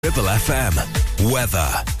Ribble FM. Weather.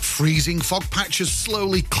 Freezing fog patches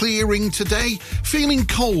slowly clearing today. Feeling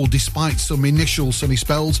cold despite some initial sunny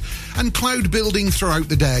spells. And cloud building throughout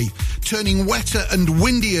the day. Turning wetter and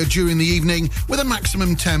windier during the evening with a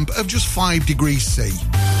maximum temp of just 5 degrees C.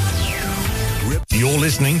 You're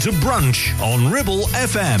listening to Brunch on Ribble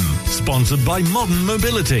FM. Sponsored by Modern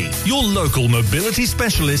Mobility. Your local mobility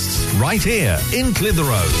specialists right here in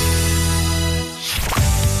Clitheroe.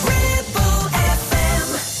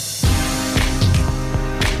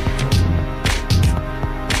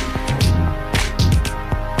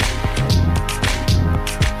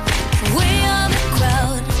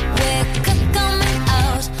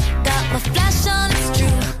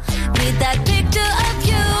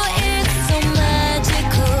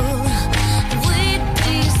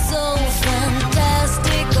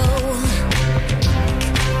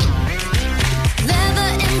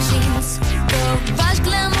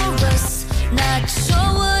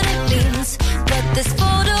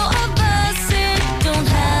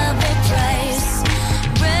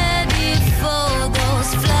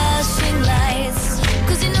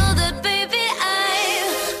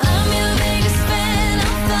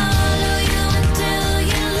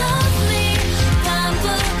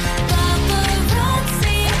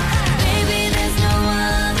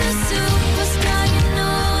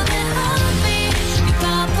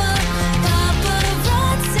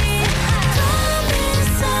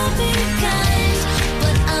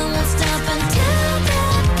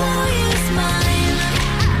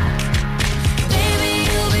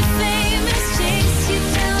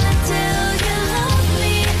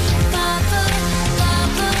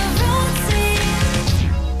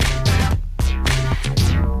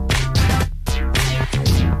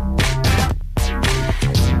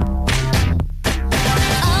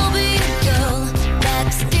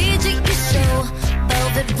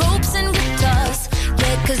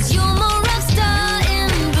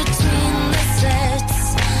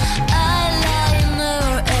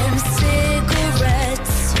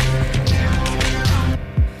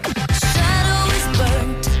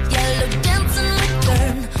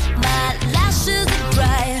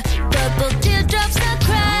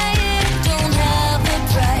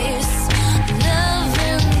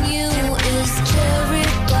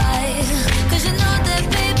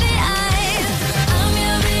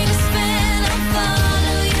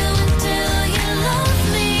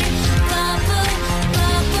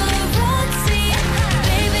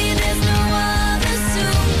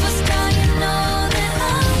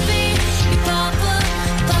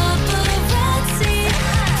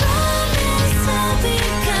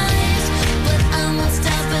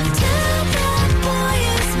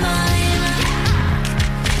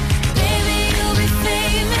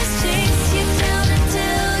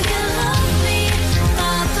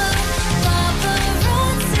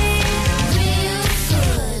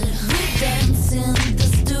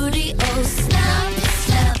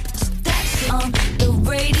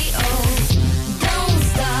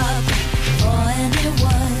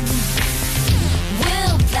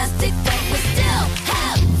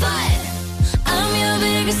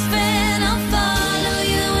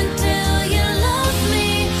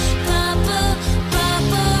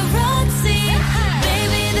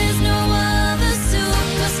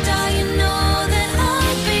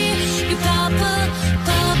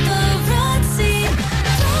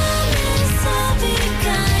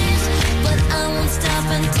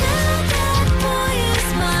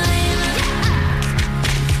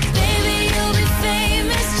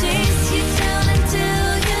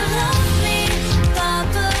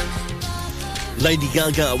 Lady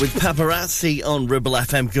Gaga with Paparazzi on Ribble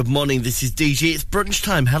FM. Good morning, this is DG. It's brunch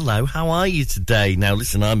time. Hello, how are you today? Now,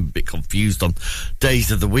 listen, I'm a bit confused on days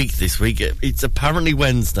of the week this week. It's apparently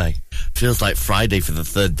Wednesday. Feels like Friday for the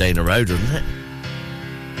third day in a row, doesn't it?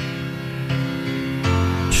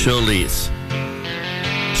 Surely it's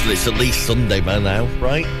at least Sunday by now,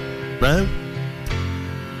 right? No?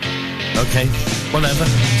 Okay, whatever.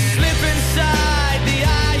 Slip inside the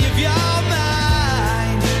eye of your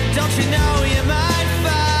mind. Don't you know you might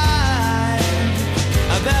find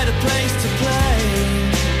a better place to play?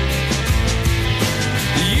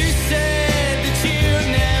 You said that you've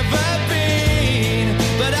never been,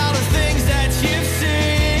 but all the things that you've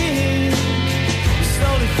seen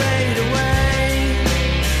slowly fade away.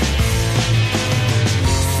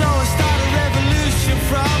 So I start a revolution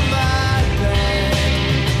from my bed,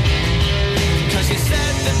 'cause you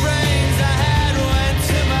said the brains I had went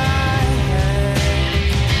to my head.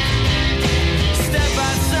 Step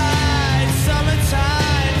outside,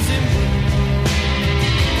 summertime's in bloom.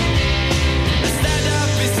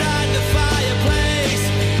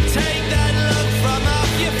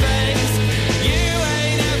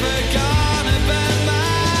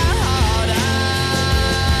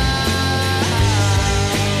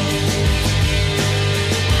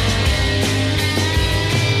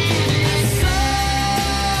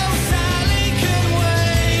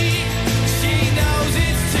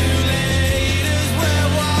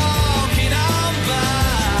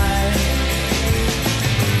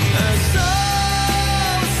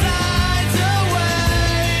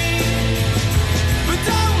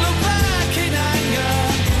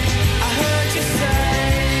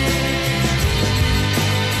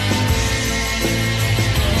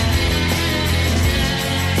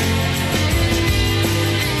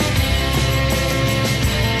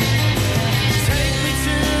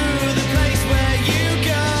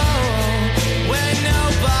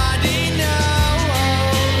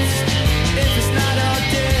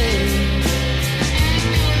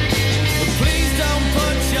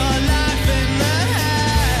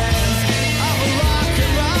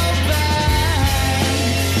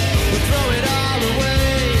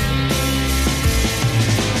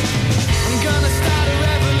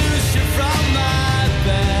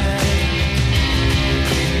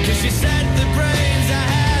 She said the brains I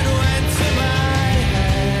had went to my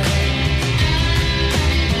head.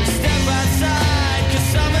 Step outside, 'cause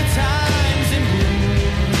summertime's in bloom.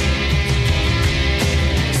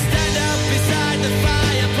 Stand up beside the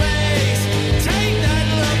fireplace. Take that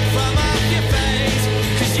look from off your face.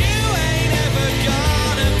 'Cause you ain't ever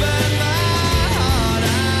gonna burn my heart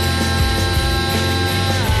out.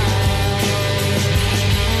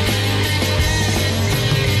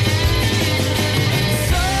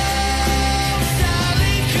 So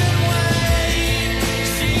Sally can wait.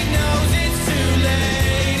 She knows it's too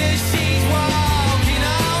late as she's walking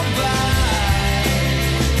on by.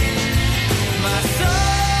 My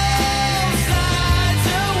soul slides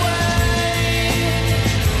away,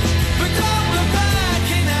 but don't look back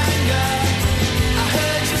in anger. I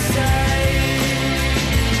heard you say.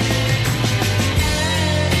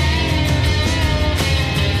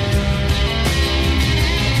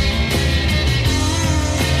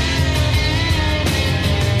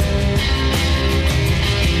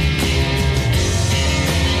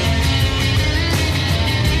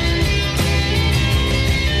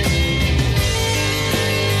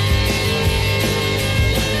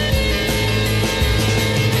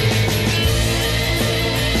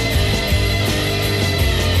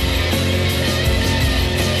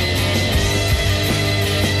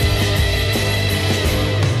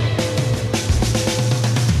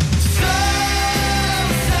 So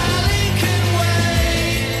Sally can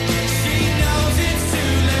wait. She knows it's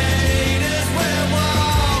too late as we're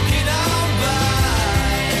walking on by.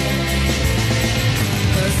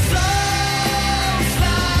 Her soul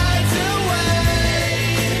slides away,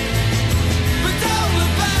 but don't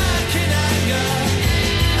look back in anger.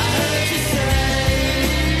 I heard you say.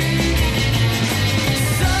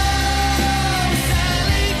 So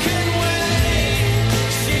Sally can wait.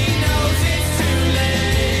 She knows it's too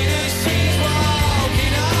late as she's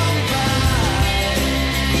walking on by.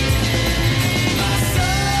 My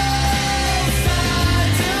soul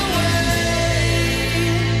slides away,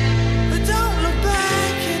 but don't look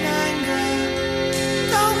back in anger.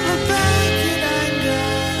 Don't look back in anger.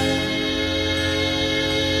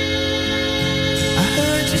 I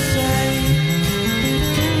heard you say.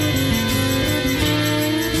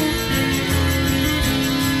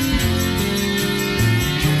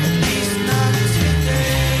 At least not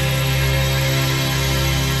today.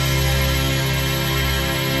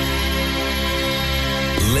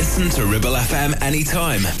 Listen to Ribble FM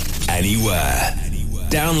anytime, anywhere.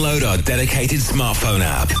 Download our dedicated smartphone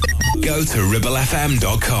app. Go to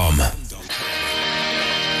ribblefm.com.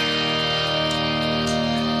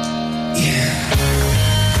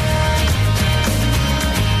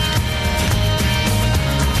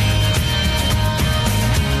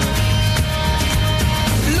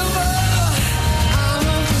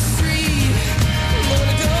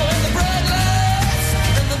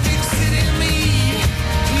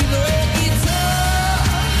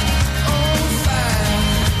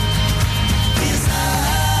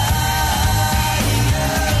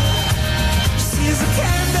 She's a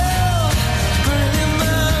candle burning in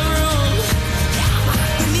my room.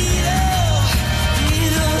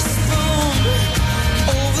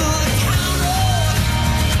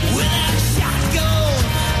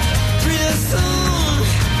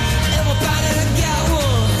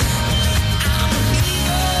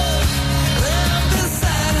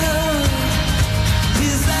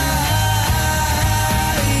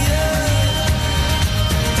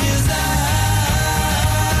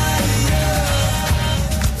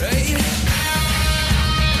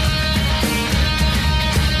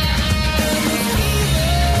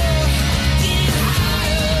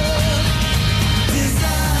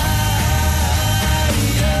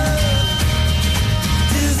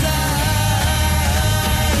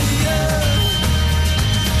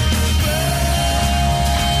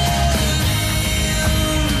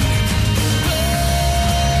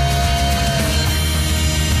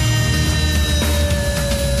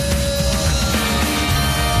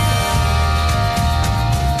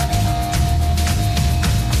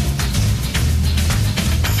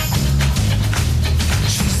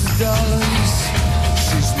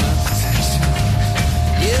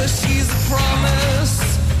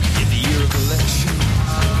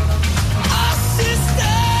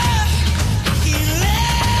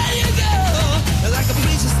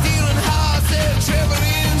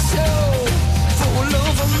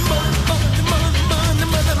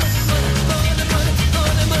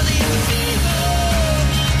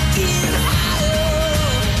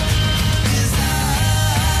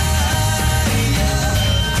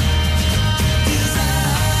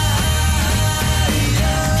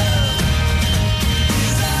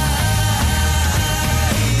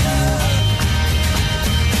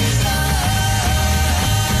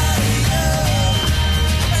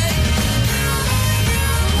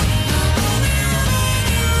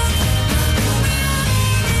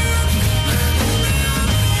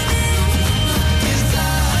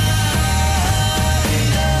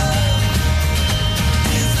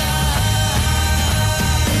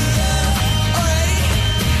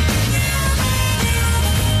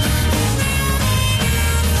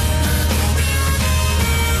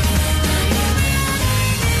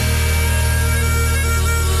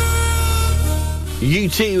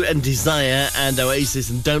 U2 and Desire and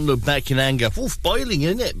Oasis and Don't Look Back in Anger. Oof, boiling,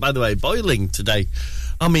 isn't it? By the way, boiling today.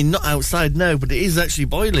 I mean, not outside, no, but it is actually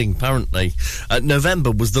boiling, apparently.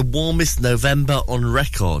 November was the warmest November on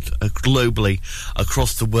record globally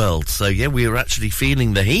across the world. So, yeah, we are actually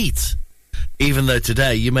feeling the heat. Even though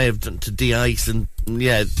today you may have done to de-ice and,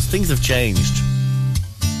 yeah, things have changed.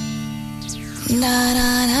 Na,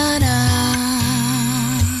 na, na, na.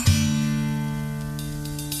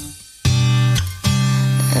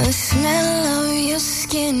 The smell of your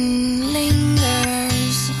skin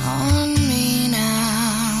lingers on me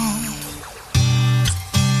now.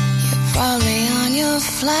 You're probably on your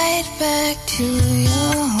flight back to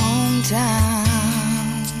your hometown.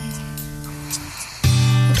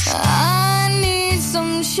 I need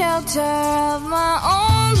some shelter of my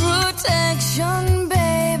own protection,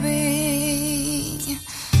 baby.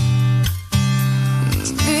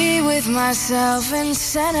 Be with myself in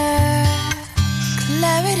center.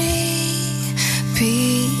 Clarity,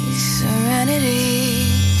 peace, serenity.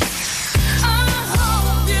 I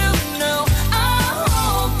hope you know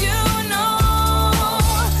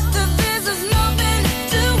that this has nothing to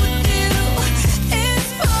do with you. It's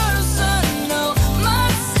personal,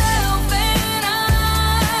 myself and I.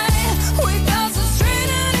 We got some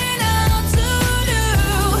straightening out to do,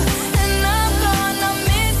 and I'm gonna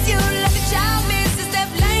miss you like a child misses that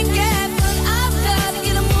blanket. But I've got to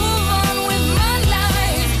get a move on with my.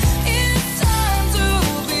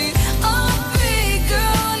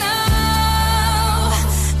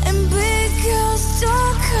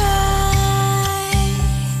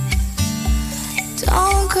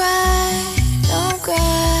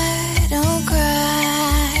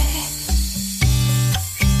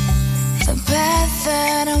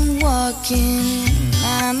 That I'm walking,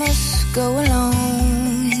 I must go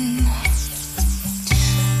alone.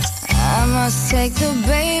 I must take the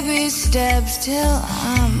baby steps till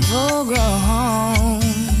I'm full grown,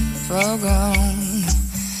 full grown.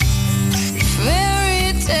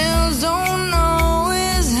 Fairy tales don't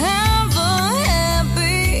always have a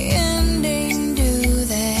happy ending, do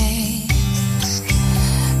they?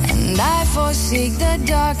 And I foresee the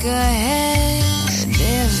dark ahead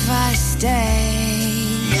if I stay.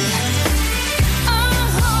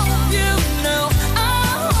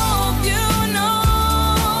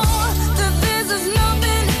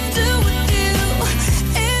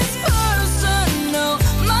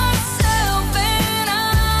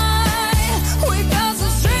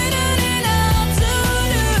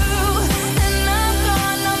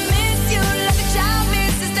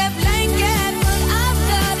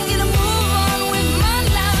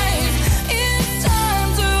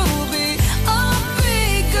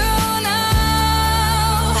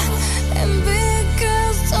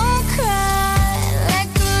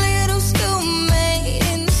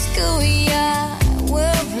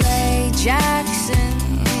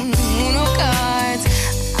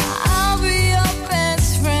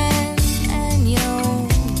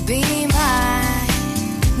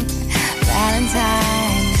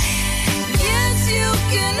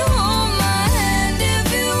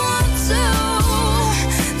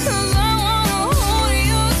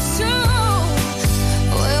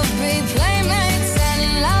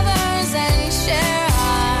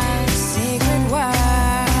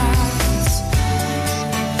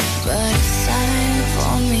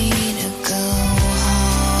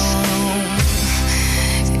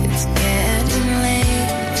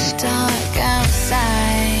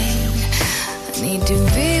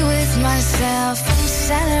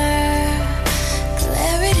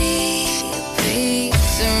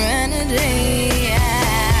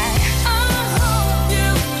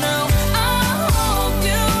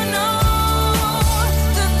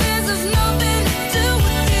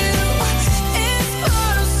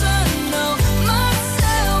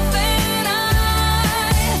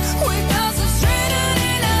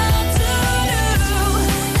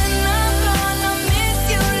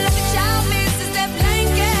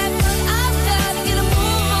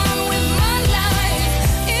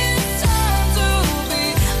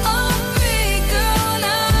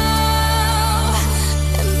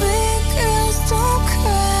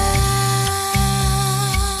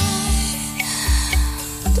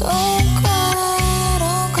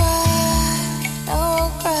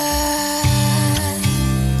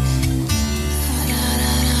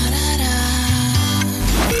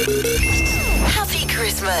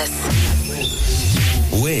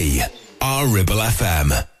 We are Ribble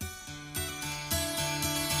FM.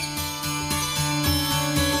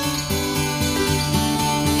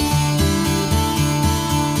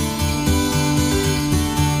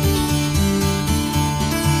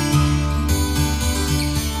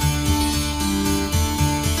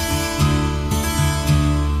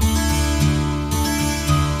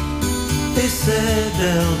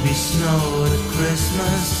 be snow at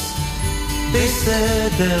Christmas. They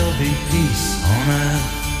said there'll be peace on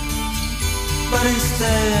earth, but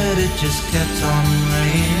instead it just kept on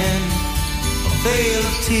raining. A veil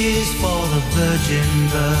of tears for the virgin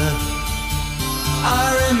birth.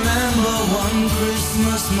 I remember one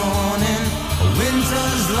Christmas morning, a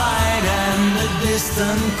winter's light and a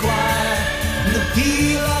distant choir, and the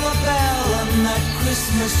peal of a bell and that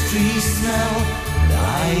Christmas tree smell, and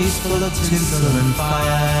eyes full of tinsel and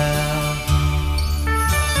fire.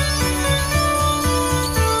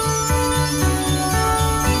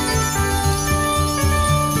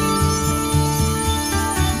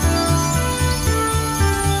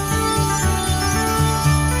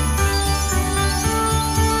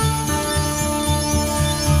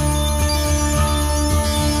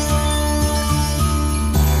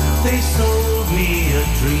 They sold me a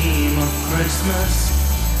dream of Christmas.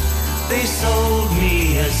 They sold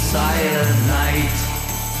me a silent night.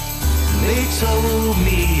 They told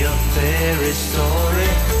me a fairy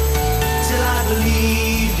story till I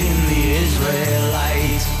believed in the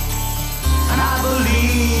Israelite. And I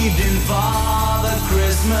believed in Father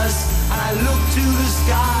Christmas. And I looked to the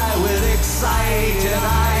sky with excited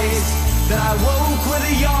eyes. Then I woke with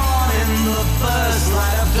a yawn in the first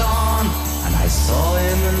light of dawn. I saw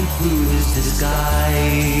him and through his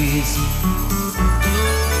disguise.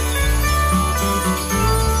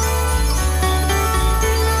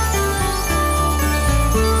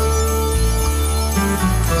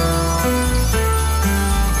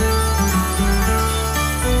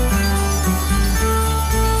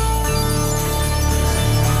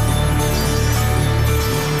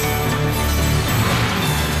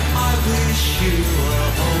 I wish you a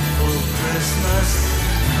hopeful Christmas.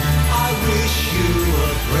 I wish you a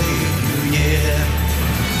brave new year.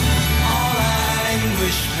 All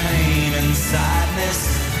anguish, pain and sadness,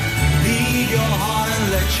 lead your heart and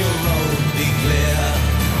let your road be clear.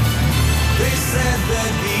 They said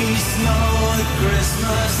there'd be snow at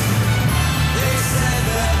Christmas. They said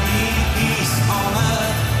there'd be peace on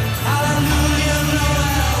earth. Hallelujah,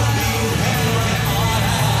 Noel, be heaven on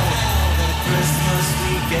hell. The Christmas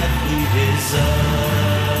we get we deserve.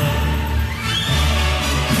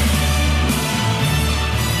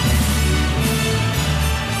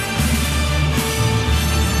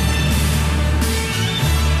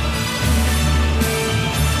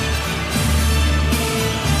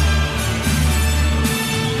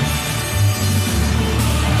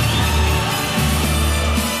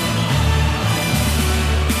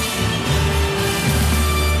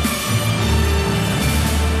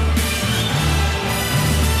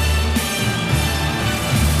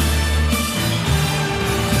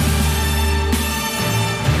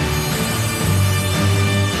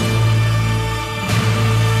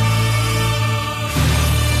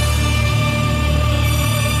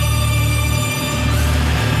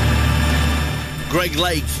 Greg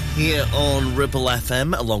Lake here on Ribble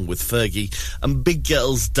FM, along with Fergie, and Big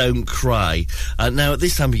Girls Don't Cry. Now, at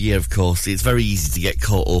this time of year, of course, it's very easy to get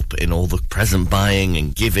caught up in all the present buying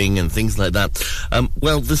and giving and things like that.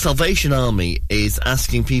 Well, the Salvation Army is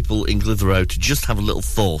asking people in Clitheroe to just have a little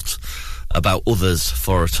thought about others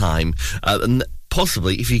for a time, and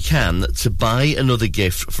possibly, if you can, to buy another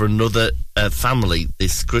gift for another family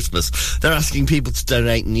this Christmas. They're asking people to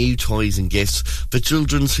donate new toys and gifts for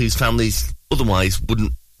children whose families otherwise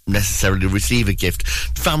wouldn't necessarily receive a gift.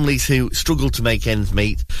 Families who struggle to make ends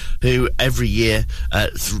meet, who every year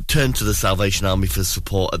turn to the Salvation Army for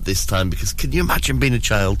support at this time, because can you imagine being a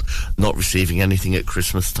child not receiving anything at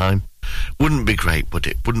Christmas time? Wouldn't be great, would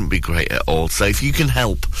it? Wouldn't be great at all. So if you can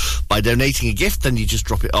help by donating a gift, then you just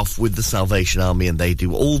drop it off with the Salvation Army and they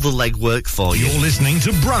do all the legwork for you. You're listening to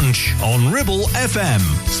Brunch on Ribble FM,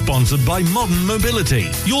 sponsored by Modern Mobility,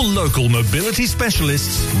 your local mobility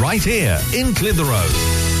specialists right here in Clitheroe.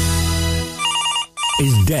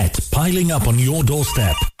 Is debt piling up on your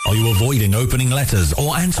doorstep? Are you avoiding opening letters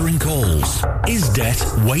or answering calls? Is debt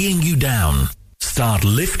weighing you down? Start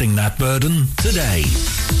lifting that burden today.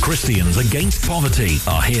 Christians Against Poverty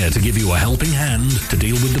are here to give you a helping hand to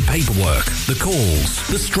deal with the paperwork, the calls,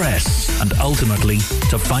 the stress, and ultimately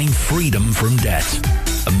to find freedom from debt.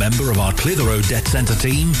 A member of our Clitheroe Debt Centre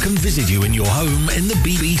team can visit you in your home in the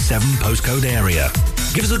BB7 postcode area.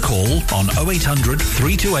 Give us a call on 0800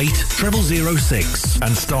 328 0006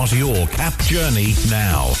 and start your CAP journey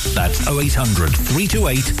now. That's 0800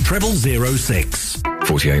 328 0006.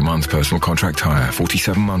 48-month personal contract hire,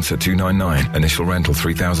 47 months at $299. Initial rental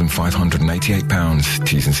 £3,588.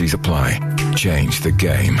 T's and C's apply. Change the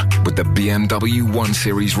game with the BMW 1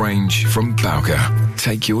 Series range from Bowker.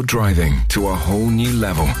 Take your driving to a whole new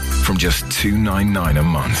level from just $299 a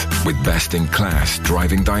month with best-in-class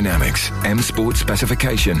driving dynamics, M-Sport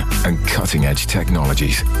specification and cutting-edge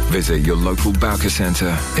technologies. Visit your local Bowker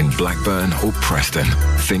centre in Blackburn or Preston.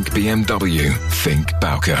 Think BMW. Think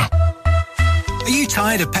Bowker. Are you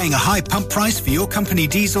tired of paying a high pump price for your company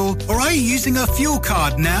diesel? Or are you using a fuel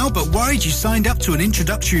card now but worried you signed up to an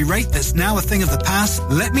introductory rate that's now a thing of the past?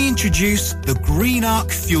 Let me introduce the Green Arc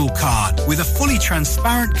Fuel Card. With a fully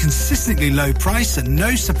transparent, consistently low price and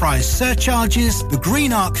no surprise surcharges, the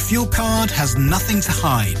Green Arc Fuel Card has nothing to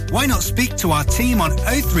hide. Why not speak to our team on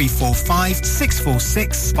 0345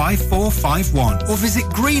 646 5451 or visit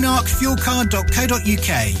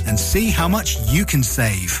greenarcfuelcard.co.uk and see how much you can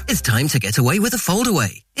save. It's time to get away with a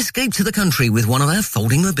foldaway. Escape to the country with one of our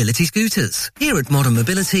folding mobility scooters. Here at Modern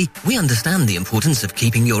Mobility, we understand the importance of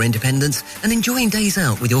keeping your independence and enjoying days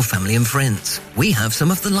out with your family and friends. We have some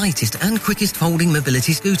of the lightest and quickest folding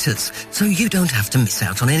mobility scooters, so you don't have to miss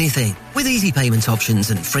out on anything. With easy payment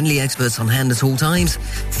options and friendly experts on hand at all times,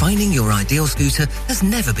 finding your ideal scooter has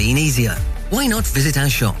never been easier. Why not visit our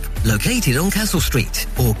shop, located on Castle Street,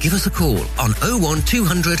 or give us a call on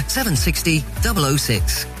 01200 760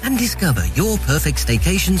 006 and discover your perfect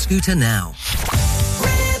staycation scooter now.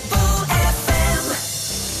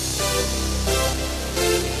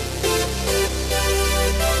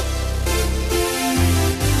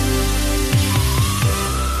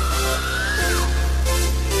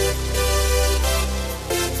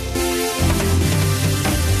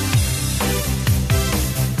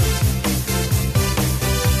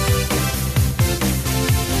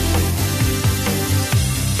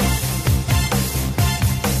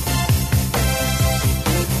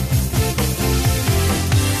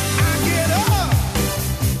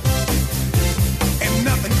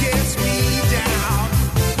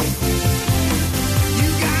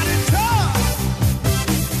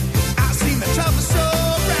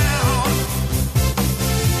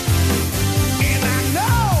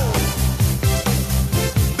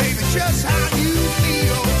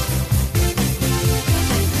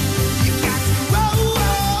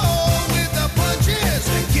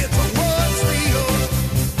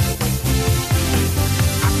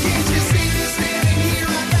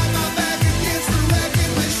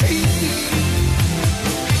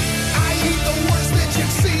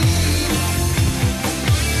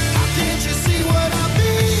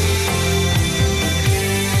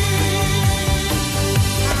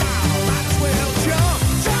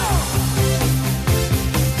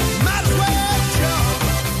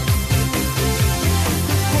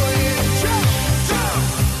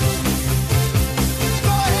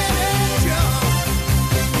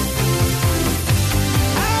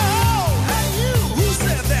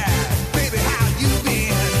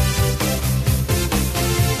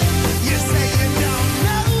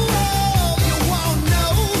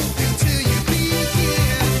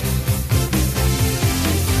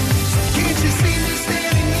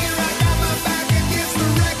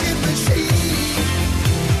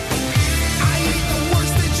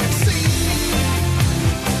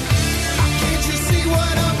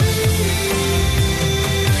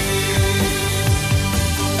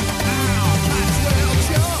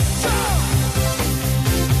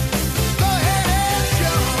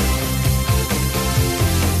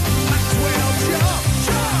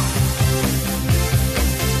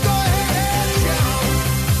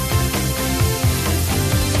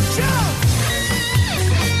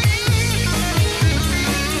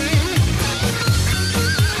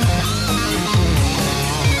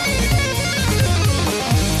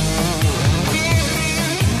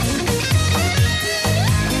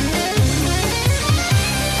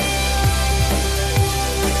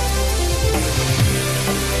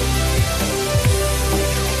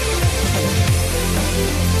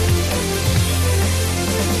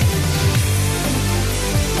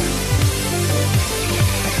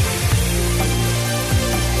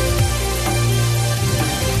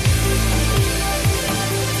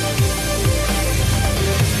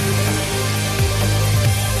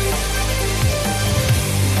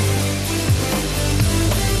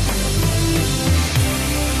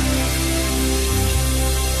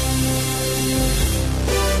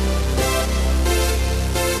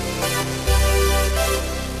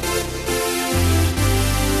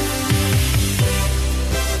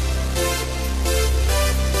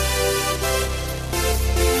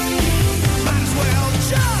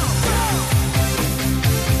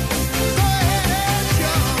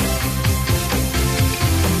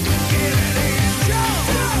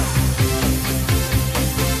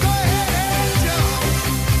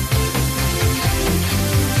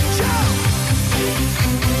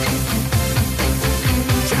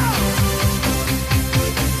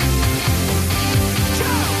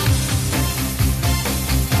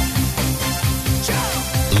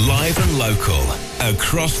 local,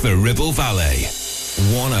 across the Ribble Valley.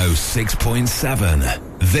 106.7.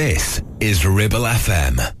 This is Ribble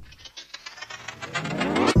FM.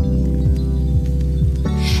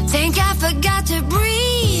 Think I forgot to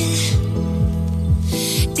breathe.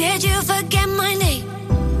 Did you forget my name?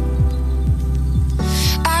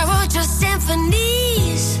 I wrote your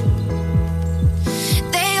symphonies.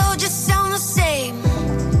 They all just sound the same.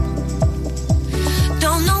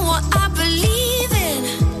 Don't know what I believe in,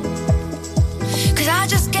 'cause I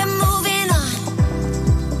just kept moving on.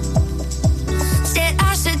 Said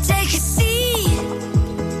I should take a seat.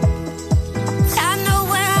 I know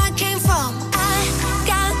where I came from. I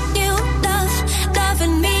got new love,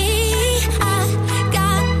 loving me. I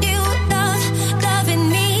got new love, loving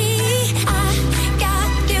me. I got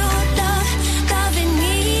new love, loving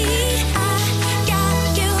me. I got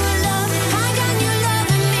new love, I got new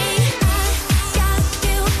loving me. I got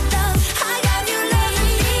new love, I got new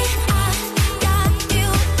loving me. I got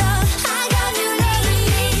new love, I got new loving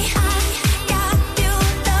me. I got new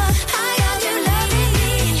love, I got new loving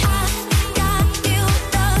me. I got new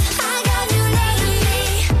love, I got new loving me.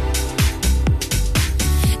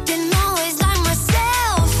 Didn't always like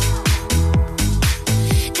myself.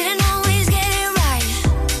 Didn't always get it right.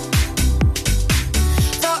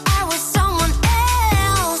 Thought I was someone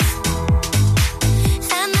else,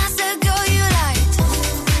 and that's the girl you liked.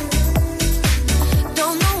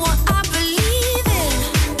 Don't know what I believe in,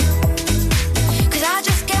 'cause I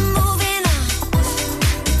just kept moving on.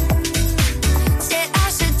 Said I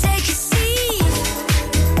should take a seat.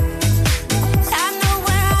 I know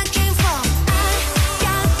where I came from. I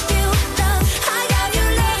got new love, I got new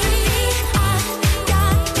loving me. I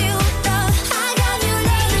got new love, I got new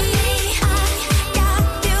loving me. I got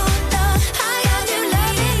new love, I got new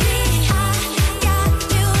loving me. I got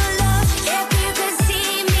new love. If you could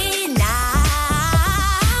see me now,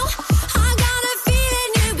 I got a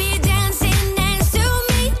feeling you'd be dancing next to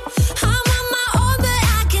me. I'm on my own, but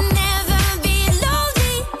I can never be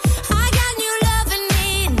lonely. I got new loving me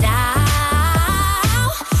now.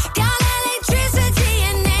 Got electricity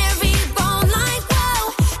in every bone, like whoa.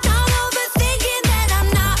 Not overthinking that I'm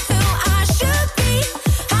not who I should be.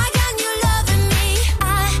 I got new loving me.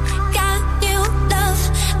 I got new love,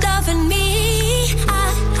 loving me. I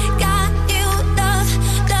got new love,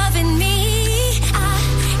 loving me. I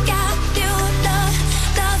got new love,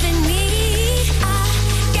 loving me. I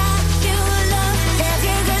got new love. If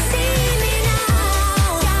you could see me now,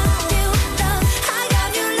 got new love, I got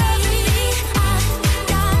new loving me. I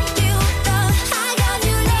got new love, I got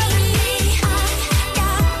new loving me. I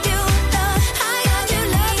got new love, I got new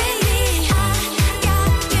loving me. I got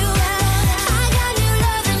new love, I got new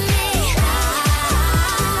loving me.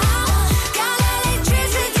 Got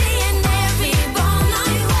electricity in every bone,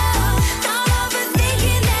 like whoa. Not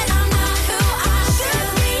overthinking that I'm not who I should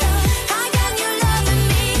be. I got new loving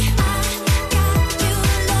me. I got new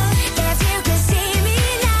love. If you could see me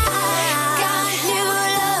now, got new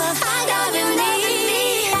love, I got new loving me.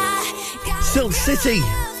 Silk City,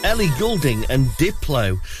 Ellie Goulding and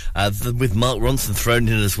Diplo, with Mark Ronson thrown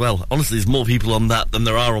in as well. Honestly, there's more people on that than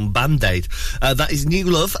there are on Band-Aid. That is New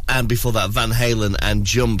Love, and before that, Van Halen and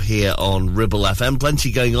Jump here on Ribble FM.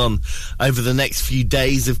 Plenty going on over the next few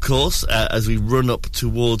days, of course, as we run up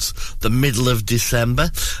towards the middle of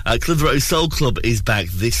December. Clitheroe Soul Club is back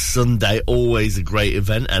this Sunday, always a great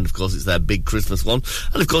event, and of course it's their big Christmas one.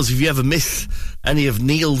 And of course, if you ever miss any of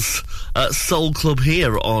Neil's Soul Club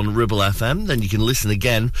here on Ribble FM, then you can listen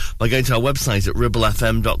again by going to our website at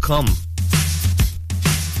ribblefm.com.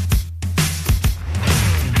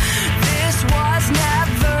 This was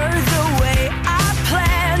never the way I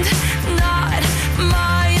planned, not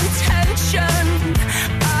my intention.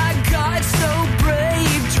 I got so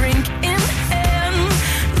brave, drink in hand,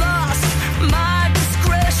 lost my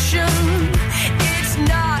discretion. It's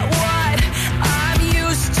not what I'm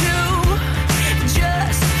used to.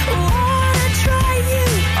 Just wanna try you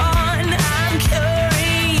on. I'm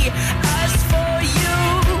curious for you.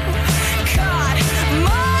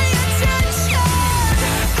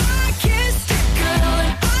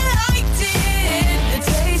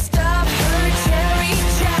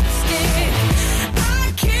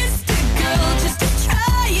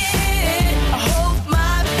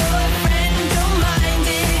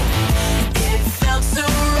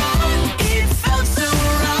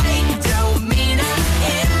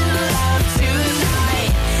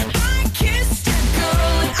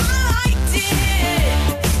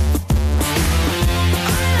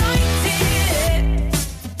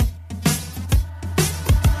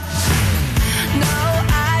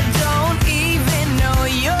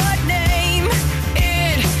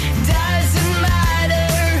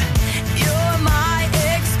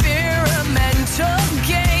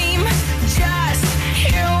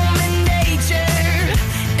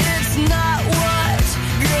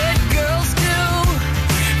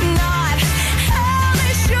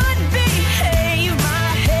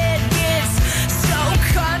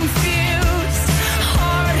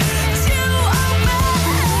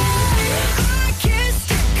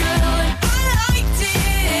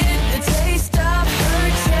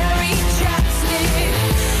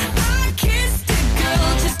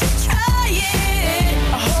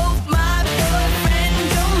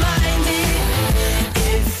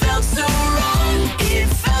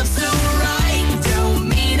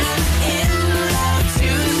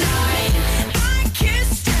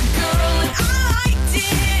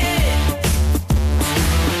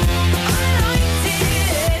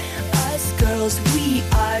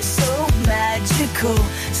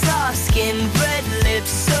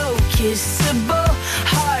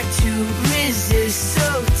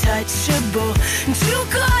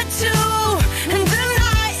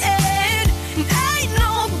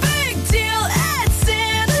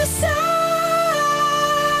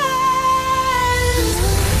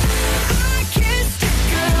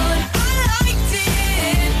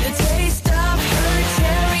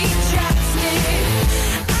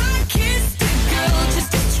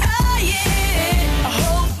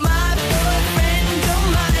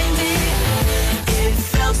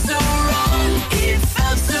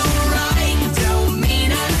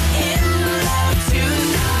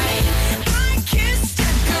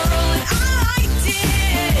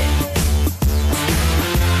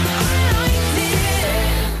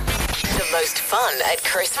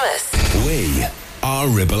 We are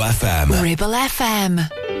Ribble FM. Ribble FM.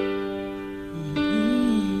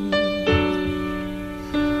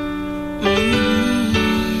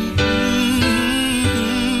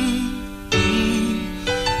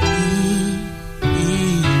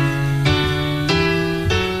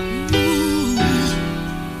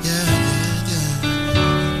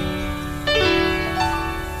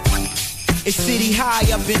 It's city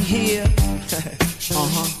high up in here.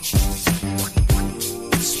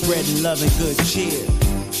 Spreading love and good cheer.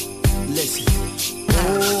 Listen.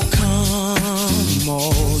 Oh, come,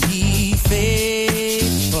 all ye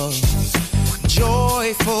faithful,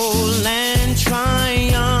 joyful and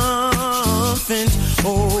triumphant.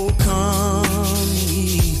 Oh, come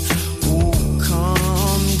ye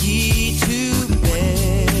to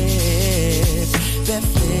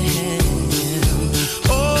Bethlehem.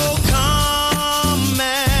 Oh, come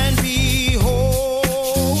and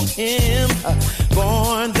behold him,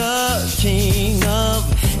 born the King of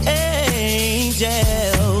angels.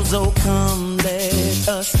 Oh, come, let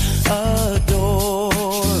us adore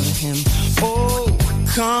him. Oh,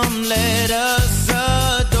 come, let us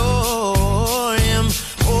adore him.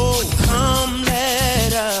 Oh, come,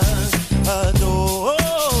 let us adore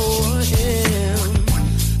him.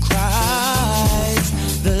 Christ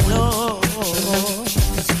the Lord.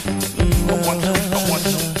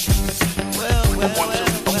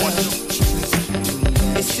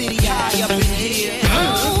 It's city high up in here.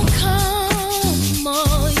 Oh, come,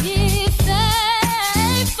 all ye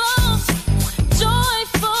faithful,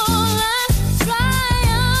 joyful and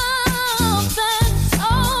triumphant.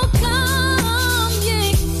 Oh, come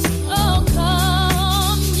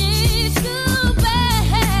ye to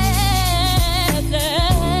Bethlehem.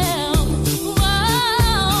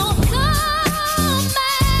 Wow, come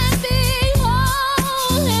and behold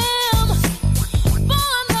him,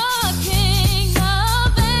 born the King of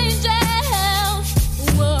angels.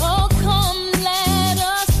 Oh, come, let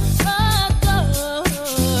us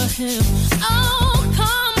adore him. Oh,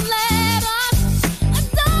 come, let us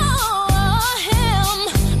adore him.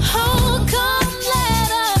 Oh, come, let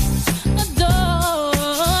us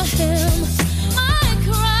adore him. My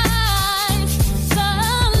Christ the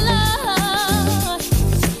Lord.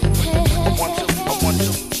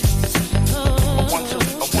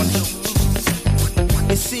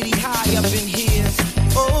 It's city high up in here.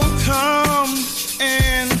 Oh, come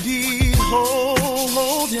and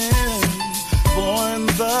behold him, born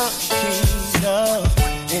the King of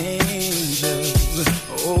angels.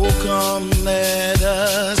 Oh, come, let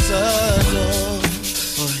us adore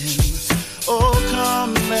him. Oh,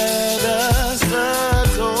 come, let us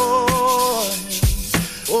adore him.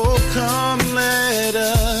 Oh, come, let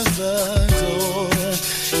us adore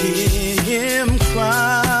him,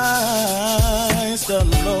 Christ the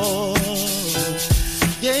Lord.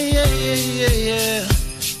 Yeah, yeah, yeah, yeah, yeah.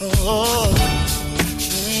 Oh,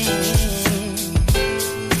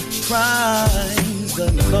 Christ the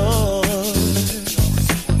Lord.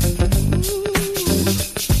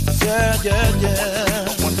 Yeah, yeah, yeah.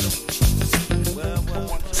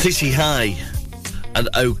 City High and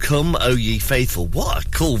Oh Come, Oh Ye Faithful. What a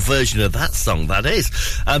cool version of that song that is.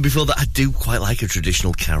 And before that, I do quite like a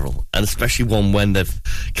traditional carol, and especially one when they've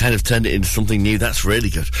kind of turned it into something new. That's really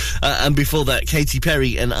good. And before that, Katy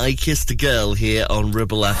Perry and I Kissed a Girl here on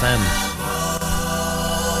Ribble FM.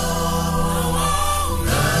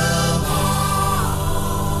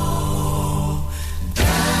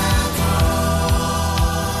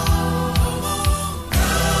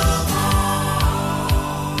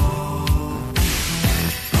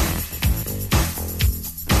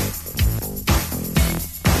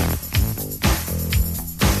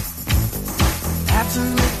 Have to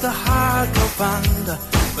make the heart go fonder,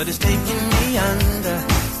 but it's taking me under.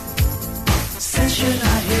 Since you're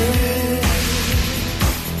not here,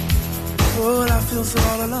 oh, I feel so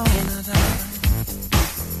all alone at times.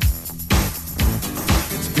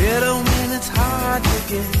 It's bitter when it's hard to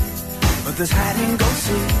get, but this hide and go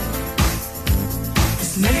seek,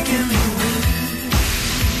 it's making me weak.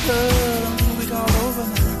 Oh, we all over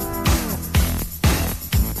now.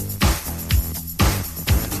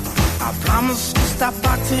 I promise to stop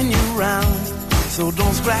boxing you round, so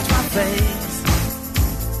don't scratch my face.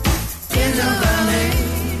 In the running,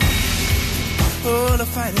 oh, the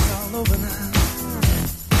fight is all over now.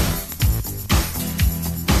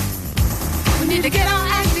 We need to get our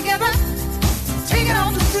act together, take it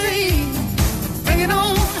on the street, bring it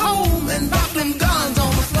on home and drop them guns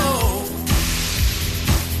on the floor.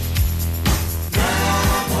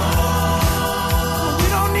 We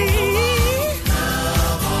don't need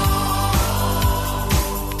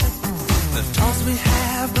the talks we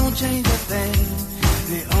have don't change a thing.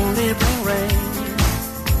 They only bring rain.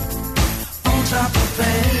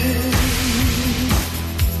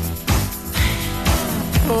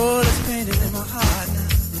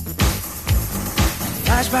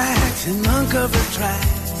 and uncovered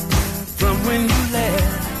tracks from when you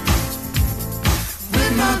left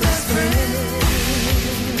with my best friend.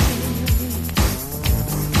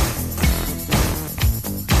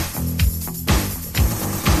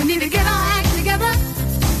 We need to get our act together,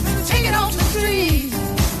 take it off the street,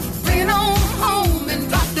 bring it on home and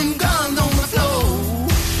drop them guns on the floor.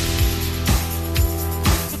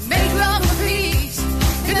 Make love and peace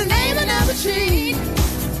in the name of never cheat.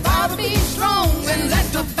 Father, be strong and let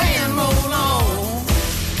the band roll on.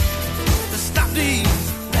 Stop these.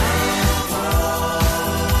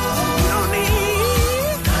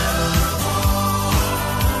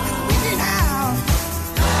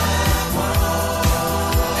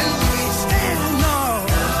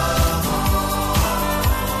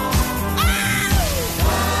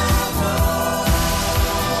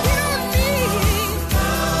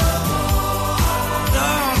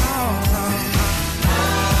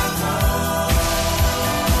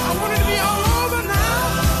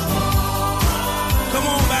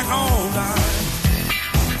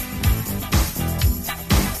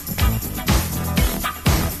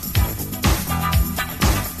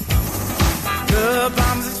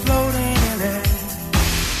 Bombs exploding in there.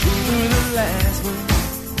 Through the last one.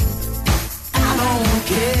 I don't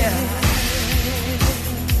care.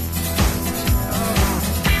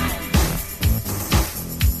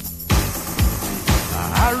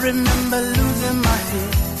 I remember losing my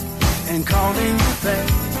head and calling you back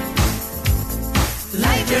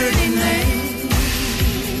like dirty names.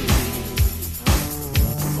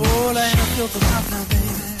 Oh, I ain't a filter top now, baby.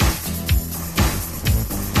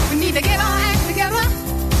 We need to get our act together,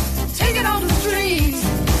 take it on the streets,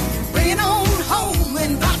 bring it on home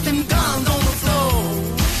and drop them guns on the floor.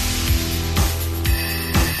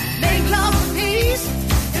 Make love and peace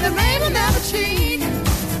in the name of never cheat.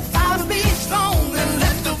 Vow to be strong and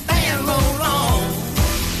let the band roll on.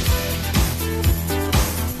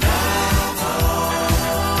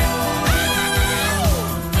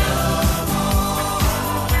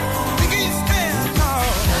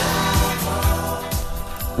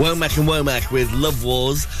 Womack and Womack with Love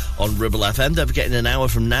Wars on Ribble FM. Don't forget, in an hour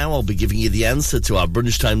from now, I'll be giving you the answer to our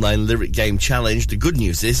Brunch Timeline Lyric Game Challenge. The good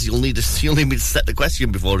news is you'll need me to set the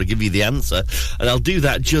question before I give you the answer, and I'll do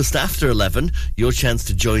that just after 11. Your chance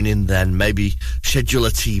to join in then. Maybe schedule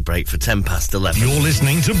a tea break for 10 past 11. You're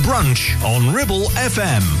listening to Brunch on Ribble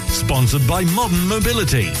FM, sponsored by Modern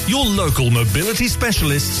Mobility, your local mobility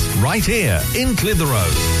specialists right here in Clitheroe.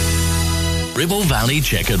 Ribble Valley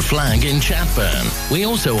Checkered Flag in Chatburn. We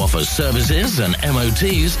also offer services and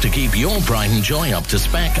MOTs to keep your pride and joy up to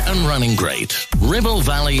spec and running great. Ribble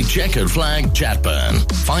Valley Checkered Flag, Chatburn.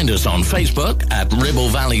 Find us on Facebook at Ribble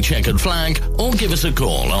Valley Checkered Flag or give us a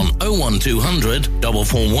call on 01200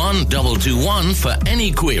 441 221 for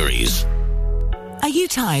any queries. Are you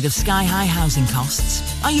tired of sky-high housing costs?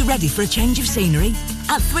 Are you ready for a change of scenery?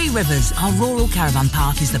 At Three Rivers, our rural caravan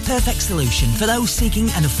park is the perfect solution for those seeking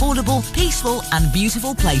an affordable, peaceful and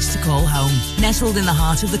beautiful place to call home. Nestled in the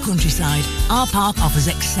heart of the countryside, our park offers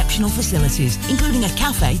exceptional facilities, including a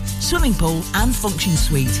cafe, swimming pool and function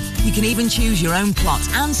suite. You can even choose your own plot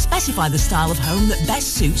and specify the style of home that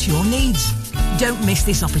best suits your needs. Don't miss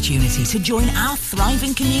this opportunity to join our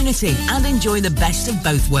thriving community and enjoy the best of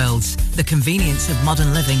both worlds, the convenience of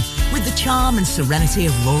modern living with the charm and serenity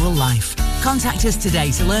of rural life. Contact us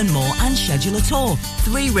today to learn more and schedule a tour.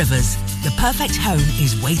 Three Rivers, the perfect home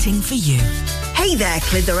is waiting for you. Hey there,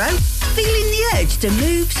 Clitheroe. Feeling the urge to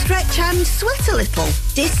move, stretch and sweat a little?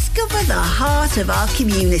 Discover the heart of our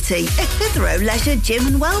community at Clitheroe Leisure Gym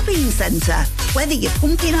and Wellbeing Centre. Whether you're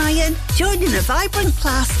pumping iron, joining a vibrant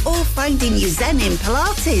class or finding your zen in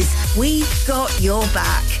Pilates, we've got your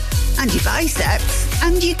back. And your biceps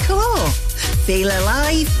and your core. Feel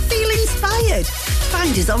alive, feel inspired.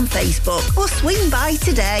 Find us on Facebook or swing by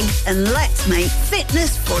today and let's make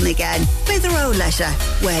fitness fun again. Clitheroe Leisure,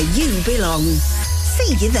 where you belong.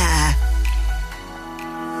 See you there.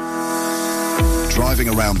 Driving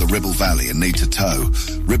around the Ribble Valley and need to tow?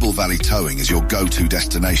 Ribble Valley Towing is your go-to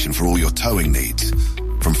destination for all your towing needs.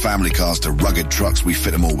 From family cars to rugged trucks, we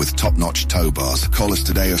fit them all with top-notch tow bars. Call us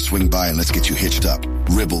today or swing by and let's get you hitched up.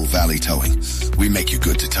 Ribble Valley Towing. We make you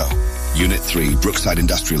good to tow. Unit 3, Brookside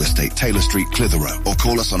Industrial Estate, Taylor Street, Clitheroe. Or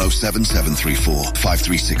call us on 07734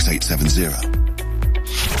 536870.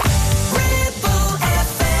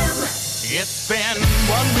 It's been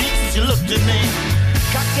 1 week since you looked at me.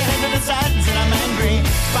 Cocked your head to the side and said I'm angry.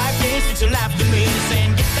 5 days since you laughed at me,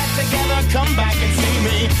 saying get that together, come back and see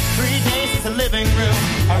me. 3 days since the living room.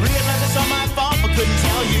 I realized it's all my fault, but couldn't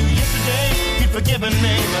tell you. Yesterday you'd forgiven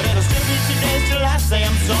me, but it'll still be 2 days till I say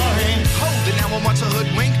I'm sorry. Hold it, now I want a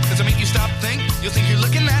hoodwink. Does it make you stop think? You think you're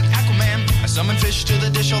looking at Aquaman Summon fish to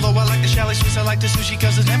the dish, although I like the chalet Swiss, I like the sushi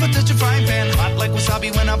cause it's never touch a frying pan. Hot like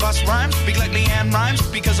wasabi when I bust rhymes, big like Leanne rhymes,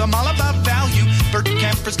 because I'm all about value. Bert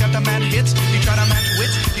Kemper's got the mad hits, you try to match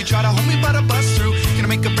wits, you try to hold me but I bust through. Gonna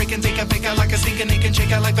make a break and take a pick out like a stinking naked and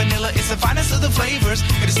shake out like vanilla, it's the finest of the flavors.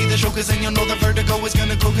 Gonna see the show cause then you'll know the vertigo is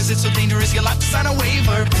gonna go cause it's so dangerous, you'll have to sign a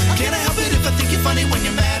waiver. Can't I help it if I think you're funny when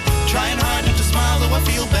you're mad, trying hard not to smile though I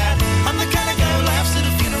feel bad. I'm the kind of guy who laughs at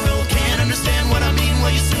a funeral, can't understand what I mean,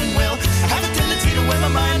 well you soon will. I have a tendency to wear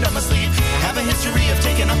my mind on my sleeve, I have a history of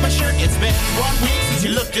taking off my shirt. It's been 1 week since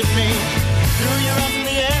you looked at me, threw your arms in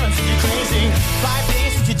the air and said you're crazy. 5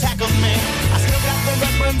 days since you tackled me, I still got the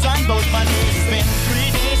red burns on both my knees. It's been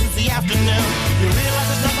 3 days since the afternoon, you realize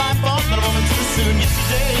it's not my fault, but a moment too soon.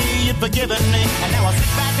 Yesterday you'd forgiven me, and now I'll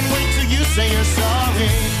sit back and wait till you say you're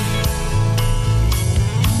sorry.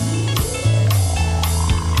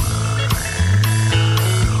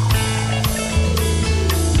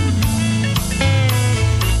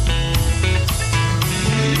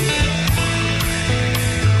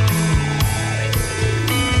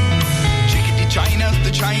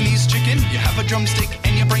 Chinese chicken, you have a drumstick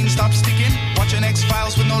and your brain stops sticking. Watching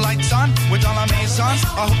X-Files with no lights on, with all our maisons.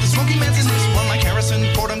 I hope the smoking man's in this one like Harrison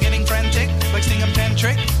Ford, I'm getting frantic. Like Sting, I'm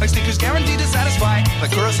tantric. Like Snickers guaranteed to satisfy.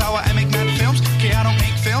 Like Kurosawa, I make mad films. Okay, I don't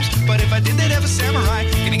make films, but if I did, they'd have a samurai.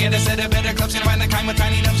 Gonna get a set of better clubs, gonna find the kind with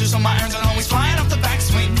tiny nubs, so my irons are always flying off the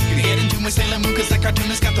backswing. Gonna get into my Sailor Moon, cause the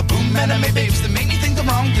cartoonist got the boom anime babes that make me think the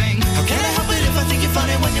wrong thing. How can I help it if I think you're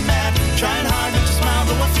funny when you're mad? Trying hard not to smile,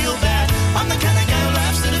 though I feel bad. I'm the kind of guy who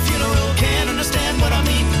laughs at a funeral, can't understand what I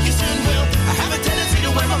mean, you soon will. I have a tendency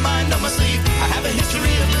to wear my mind on my sleeve, I have a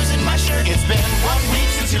history of losing my shirt. It's been 1 week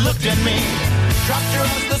since you looked at me, dropped your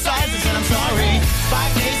arms to the sides and said I'm sorry.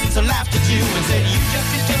 5 days since I laughed at you and said you just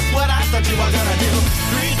did just what I thought you were gonna do.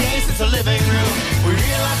 3 days since the living room, we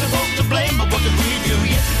realized we're both to blame, but what could we do?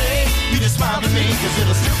 Yesterday, you just smiled at me, cause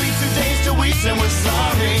it'll still be 2 days till we say we're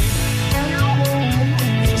sorry.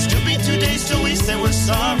 It'll still be 2 days till we say we're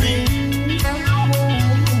sorry.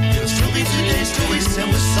 It'll still be 2 days till we say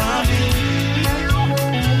we're sorry.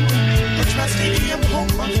 The Trust Stadium,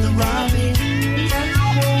 home of the Robbie.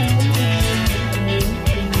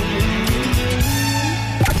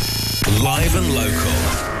 Live and local,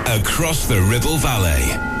 across the Ribble Valley,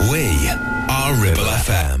 we are Ribble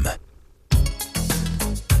FM.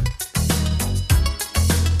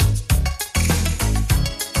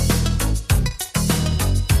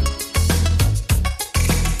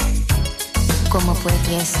 ¿Cómo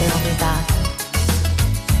pudiese olvidar?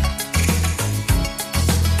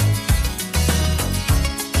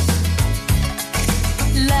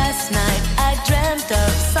 Last night I dreamt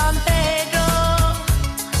of San Pedro,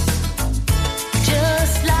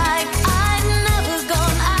 just like I'd never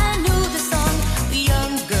gone. I knew the song, the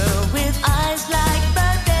young girl with eyes like the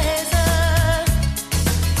desert.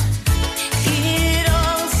 It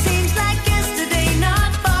all seems like yesterday,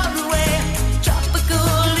 not far away. Tropical,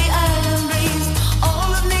 the island breeze,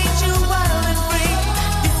 all of nature wild and free.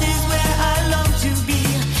 This is where I long to be,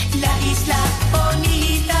 La Isla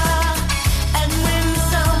Bonita. And when the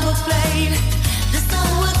summer played, the sun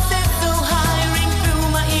was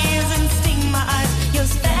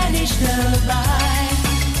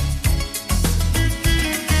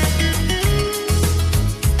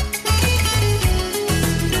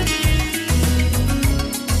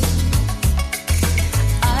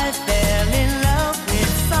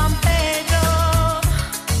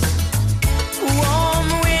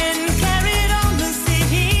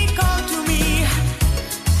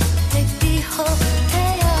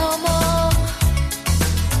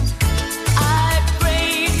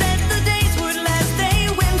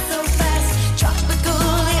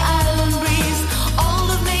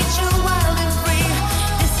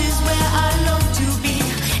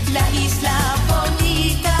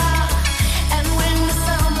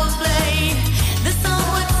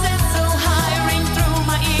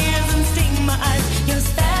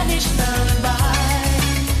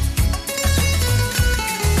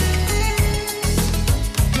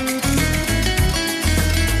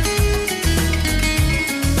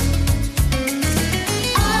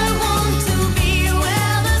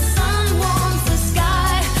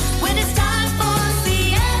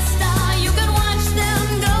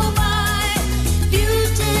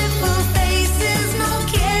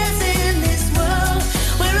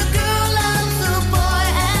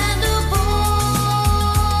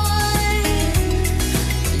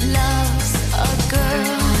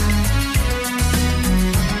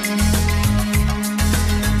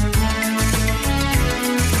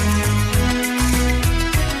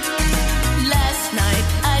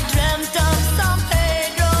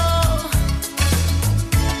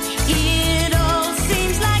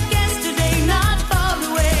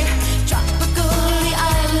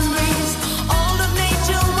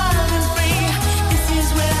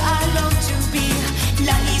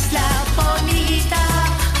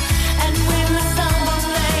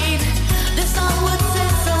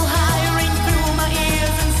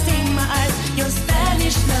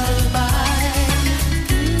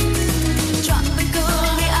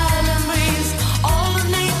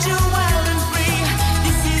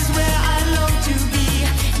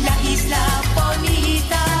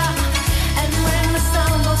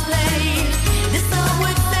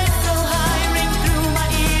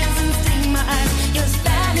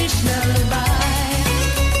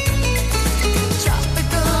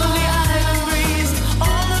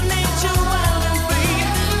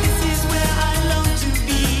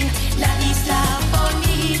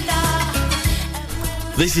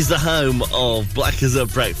This is the home of Black as a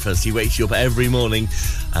Breakfast. He wakes you up every morning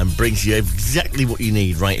and brings you exactly what you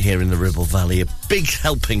need right here in the Ribble Valley. A big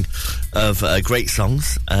helping of great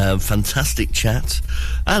songs, fantastic chat,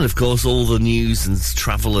 and of course all the news and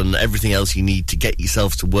travel and everything else you need to get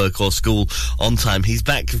yourself to work or school on time. He's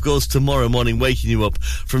back, of course, tomorrow morning, waking you up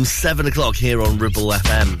from 7 o'clock here on Ribble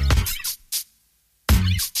FM.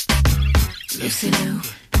 Lucy Lou,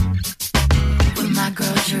 with my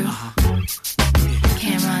girl Drew,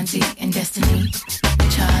 Cameron D and Destiny,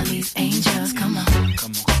 Charlie's Angels, come on.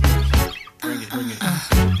 Bring it.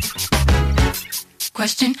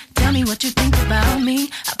 Question, tell me what you think about me.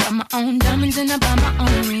 I buy my own diamonds and I buy my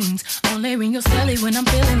own rings. Only ring your celly when I'm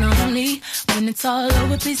feeling lonely. When it's all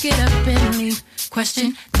over, please get up and leave.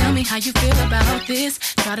 Question, tell me how you feel about this.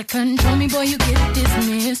 Try to control me, boy, you get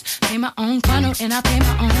dismissed. Pay my own condo and I pay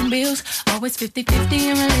my own bills. Always 50-50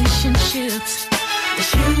 in relationships. The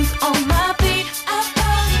shoes on my feet, I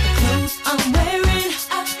buy. The clothes I'm wearing,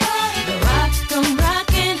 I buy. The rock I'm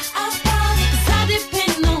rocking, I buy. 'Cause I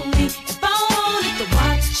depend on me. If I want it, the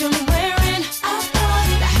watch I'm wearing, I buy.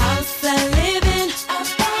 The house I live in, I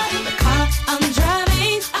buy. The car I'm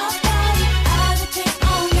driving, I buy. I depend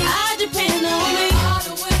on me. I depend on me. All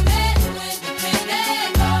the women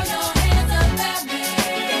independent, throw your hands up at me.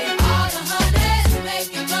 All the honeys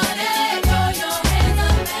making money, throw your hands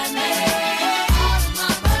up at me. All the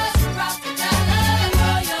mamas rock the dollar,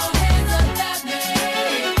 throw your hands up at me.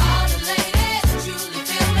 All the ladies truly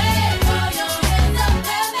feel me, throw your hands up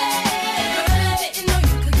at me. Girl, I didn't know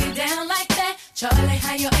you could get down like that. Charlie,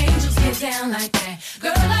 how your angels get down like that.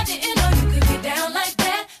 Girl, I didn't know you could get down like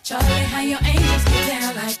that. Charlie, how your angels get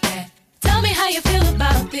down like that. Tell me how you feel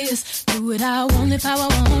about this. Do what I want, live how I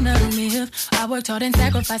wanna live. I worked hard and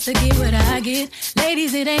sacrificed to get what I get.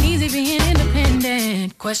 Ladies, it ain't easy being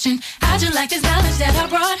independent. Question, how'd you like this knowledge that I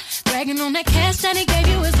brought? Bragging on that cash that he gave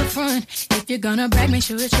you is the front. If you're gonna brag, make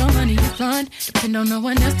sure it's your money you fund. Depend on no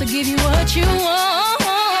one else to give you what you want. The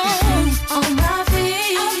shoes on my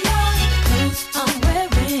feet, the clothes I'm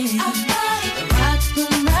wearing, the rock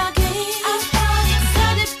I'm rocking, 'cause I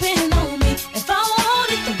depend on me. If I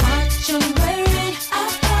want it, the watch I'm wearing,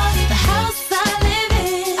 the house I live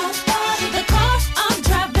in, the car I'm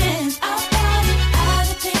driving, I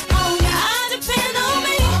depend on me. I depend on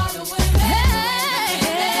me.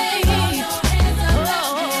 Hey,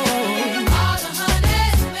 all the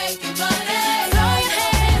honeys making money, throw your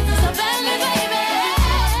hands up at me, baby.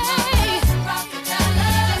 Rock the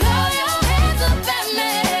dollar, throw your hands up at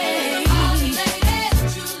me. All the ladies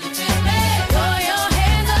truly feel me, throw your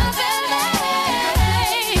hands up at me.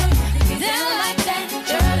 Get down like that,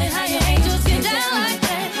 Charlie, how your angels get down like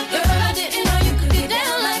that. Girl, I didn't know you could get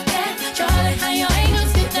down like that. Charlie, how your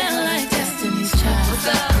angels get down like that. Destiny's Child, what's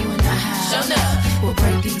up? You and I have, we'll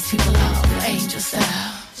break these people off, angel style.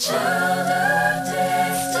 Child of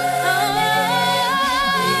destiny,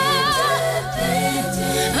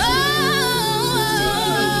 independent.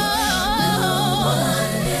 No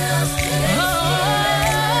one else can.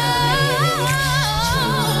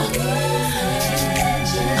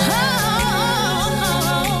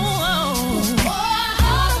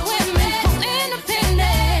 All the women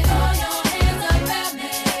independent, throw your hands up at me.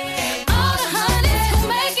 All the honeys who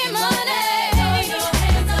making money, throw your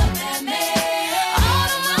hands up at me. All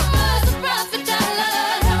the mamas who profit dollar,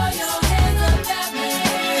 throw your hands up at me.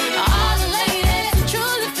 All the ladies who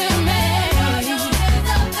truly feel me, throw your hands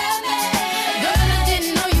up at me. Girl, I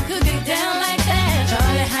didn't know you could get down like that.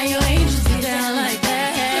 Charlie, how your angels get down like that.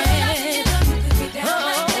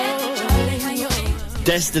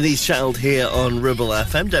 Destiny's Child here on Ribble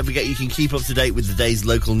FM. Don't forget you can keep up to date with the day's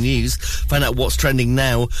local news. Find out what's trending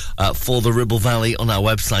now for the Ribble Valley on our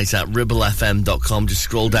website at ribblefm.com. Just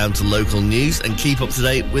scroll down to local news and keep up to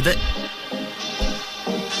date with it.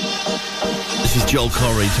 This is Joel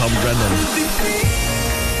Corey, Tom Brennan.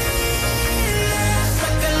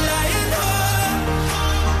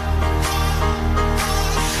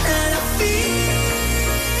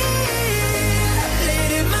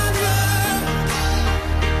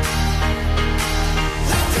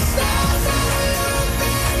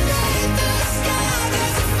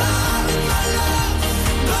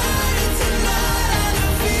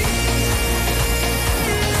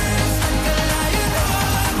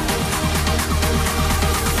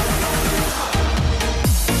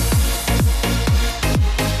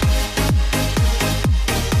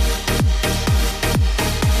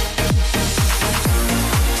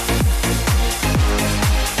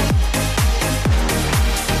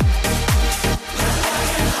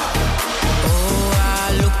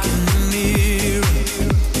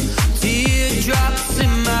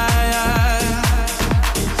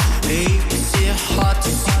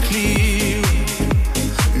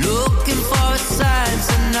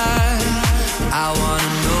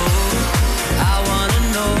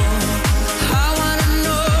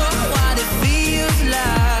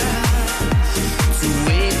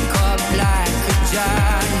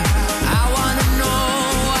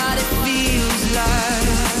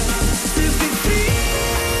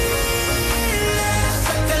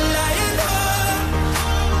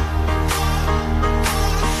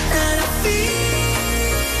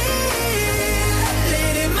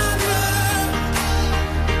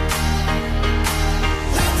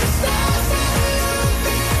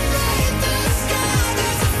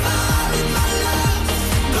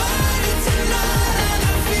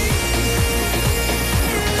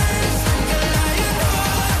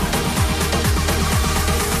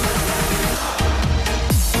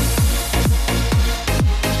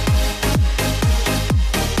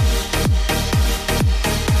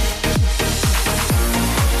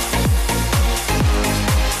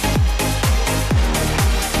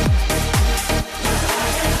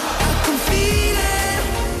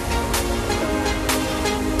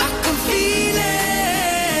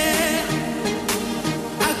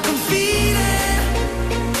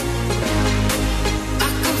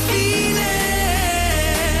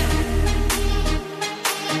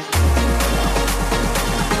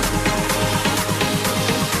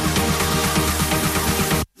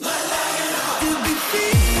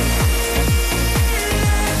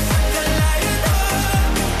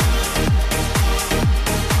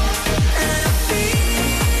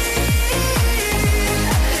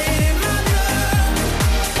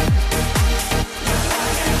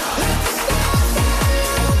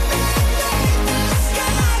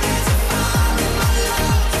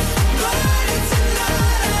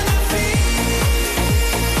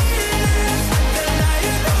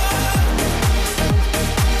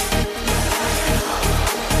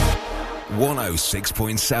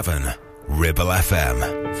 106.7 Ribble FM.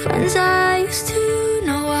 Friends I used to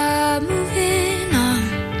know are moving on.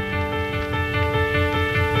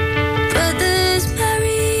 Brothers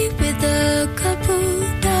married with a couple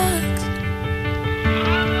dogs.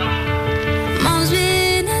 Mom's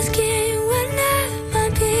been asking when that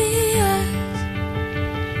might be us.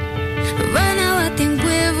 But right now I think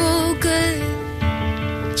we're all good,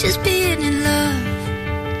 just being in love.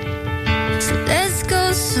 So let's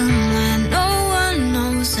go somewhere no one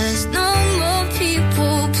knows us. No more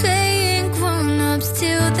people playing grown-ups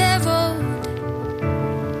till they're old,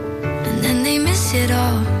 and then they miss it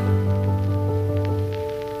all.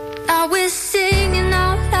 Now we're singing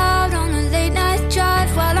out loud on a late night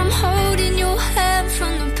drive while I'm holding your hand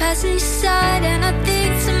from the passenger side, and I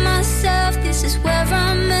think to myself, this is where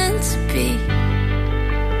I'm meant to be.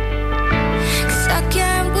 'Cause I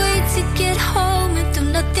can't wait to get home and do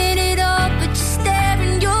nothing at all but just stare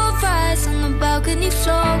in your eyes on the balcony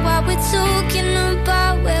floor while we're talking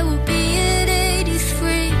about where we'll be at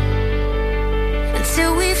 83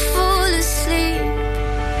 until we fall asleep.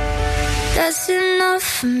 That's enough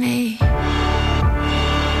for me.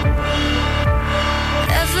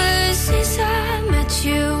 Ever since I met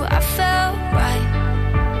you, I felt right.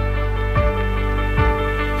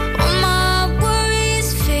 All my worries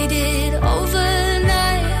faded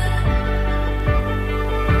overnight.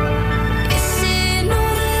 It's in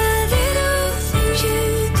all the little things you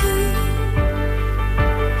do.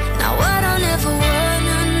 Now I don't ever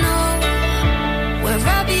wanna know where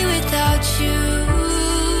I'll be without you.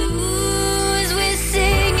 As we're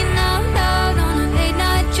singing out loud on a late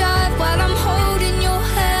night drive while I'm holding your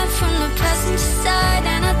hand from the passenger side,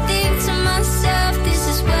 and I think to myself, this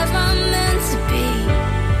is where I'm meant to be.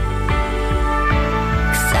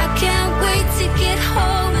 'Cause I can't wait to get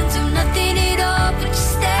home and do nothing at all but just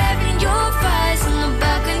stare in your eyes on the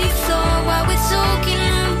balcony floor while we're talking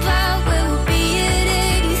about where we'll be at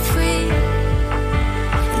 83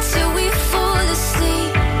 until we fall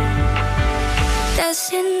asleep. That's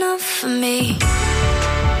enough for me.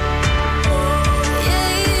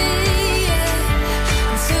 Yeah, yeah,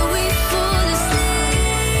 yeah. Until we fall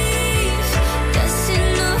asleep. That's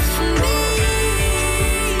enough for me.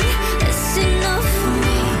 That's enough for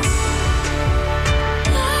me.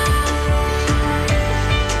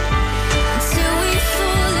 Until we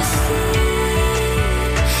fall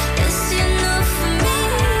asleep. That's enough for me.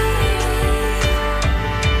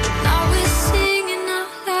 Now we're singing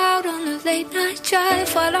out loud on a late night drive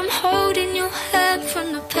while I'm holding your hand from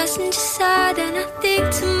the passenger side, and I think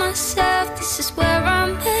to myself, this is where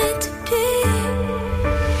I'm meant to be.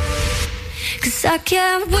 'Cause I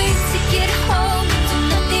can't wait to get home and do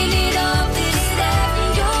nothing at all but stare in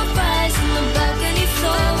your eyes on the balcony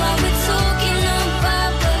floor while we're talking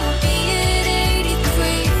about where we'll be at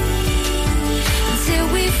 83 until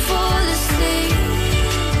we fall asleep.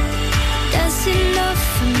 That's enough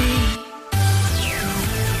for me.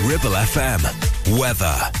 Ribble FM.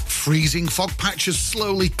 Weather. Freezing fog patches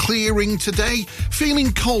slowly clearing today,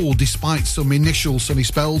 feeling cold despite some initial sunny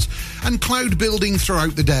spells, and cloud building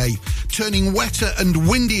throughout the day, turning wetter and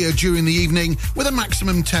windier during the evening with a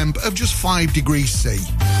maximum temp of just 5 degrees C.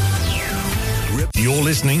 You're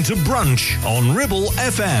listening to Brunch on Ribble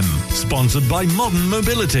FM, sponsored by Modern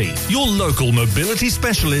Mobility, your local mobility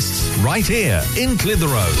specialists right here in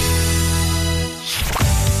Clitheroe.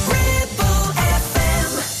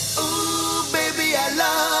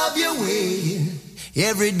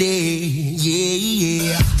 Every day, yeah,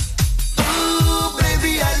 yeah. Ooh,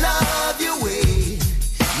 baby, I love your way.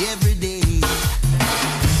 Every day.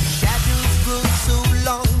 Shadows grow so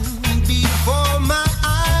long before my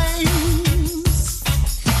eyes,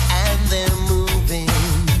 and they're moving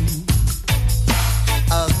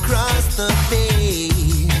across the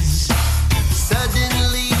page.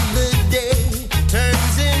 Suddenly the day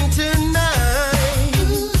turns into night.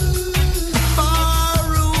 Far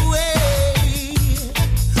away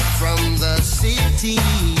from the city.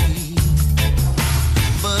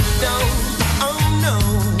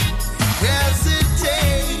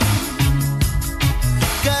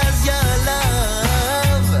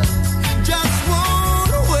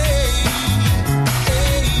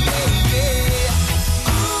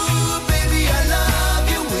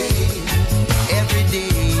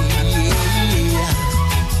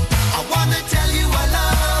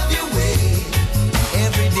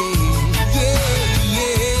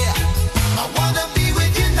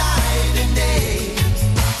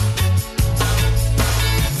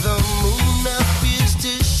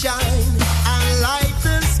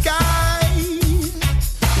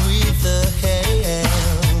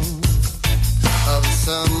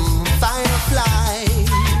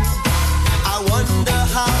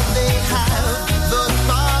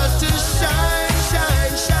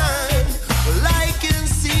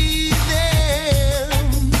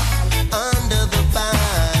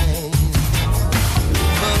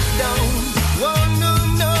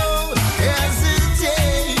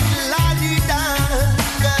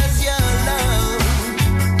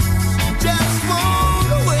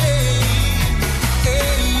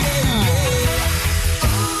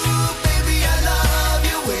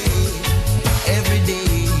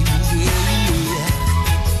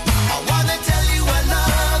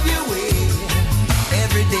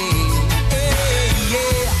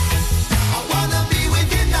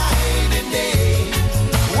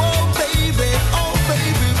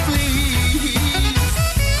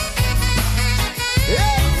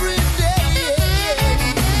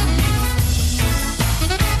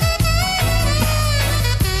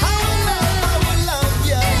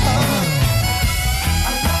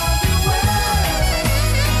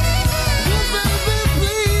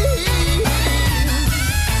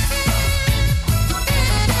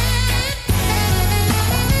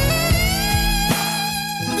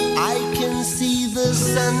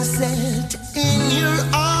 sunset in your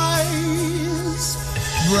eyes,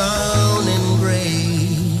 brown and gray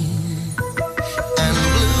and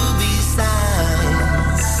blue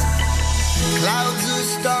besides. Clouds are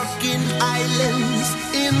stalking islands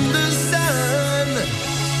in the sun.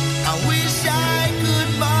 I wish I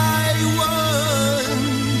could buy one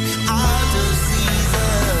out of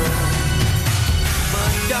season,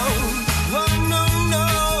 but don't, oh no, no,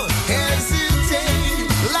 hesitate,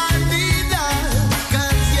 like me that,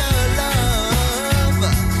 'cause your love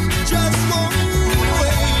just won't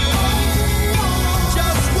wait,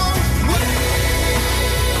 just won't wait.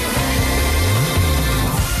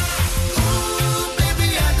 Ooh, baby,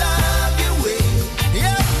 I love your way,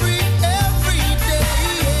 every day.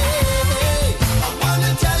 I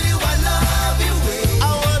wanna tell you I love your way. I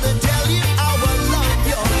wanna tell you how I love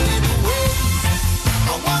your little ways.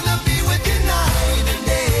 I wanna be with you night and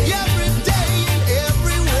day, every day and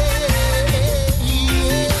every way.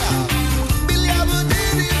 Yeah. Billy, I would do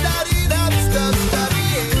this, daddy, that's the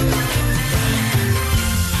study.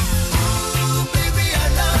 Ooh, baby, I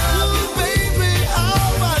love you, baby,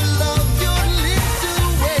 how I love your little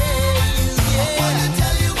ways. Yeah. I wanna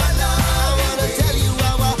tell you I love. I wanna tell you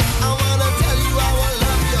how I wanna tell you how I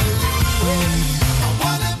love your little ways. I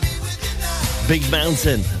wanna be with you night. Big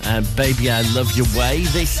Mountain and Baby I Love Your Way.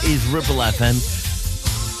 This is Ribble FM.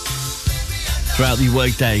 Throughout the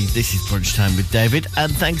workday, this is Brunch Time with David,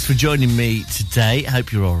 and thanks for joining me today. I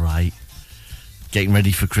hope you're all right. Getting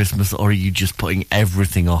ready for Christmas, or are you just putting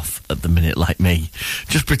everything off at the minute like me?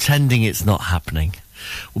 Just pretending it's not happening.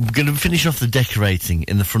 We're going to finish off the decorating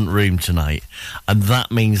in the front room tonight, and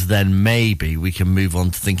that means then maybe we can move on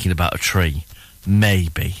to thinking about a tree.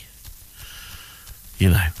 Maybe. You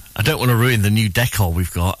know, I don't want to ruin the new decor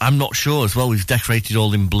we've got. I'm not sure as well. We've decorated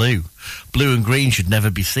all in blue. Blue and green should never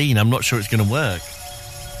be seen. I'm not sure it's going to work.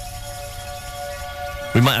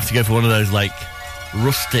 We might have to go for one of those, like,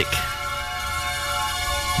 rustic,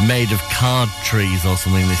 made of card trees or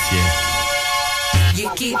something this year. You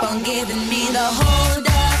keep on giving me the hold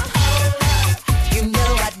up. You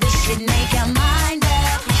know I wish you'd make your mind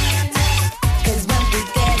up. 'Cause when we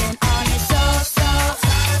getting on it so,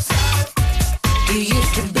 you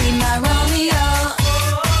used to be my Romeo.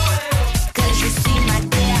 'Cause you see, my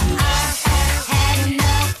dear, I have had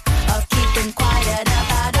enough of keeping quiet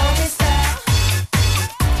about all this stuff.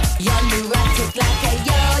 You're neurotic like a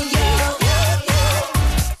yo-yo.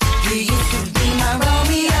 You used to be my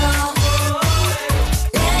Romeo.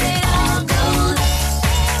 Let it all go.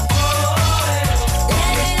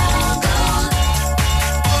 Let it all go.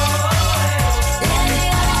 Let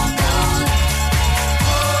it all go.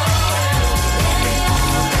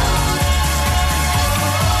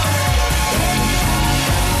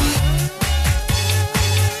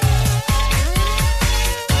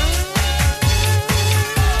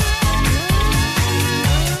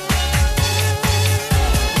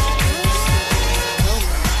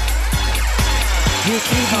 You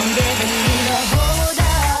keep on giving me the hold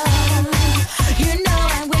up. You know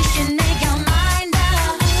I wish you'd make your mind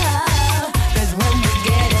up. 'Cause when we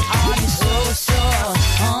get it on so,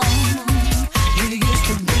 you used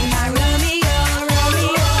to be my Romeo.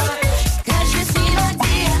 'Cause you see, my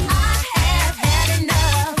dear, I have had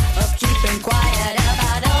enough of keeping quiet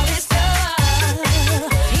about all this stuff.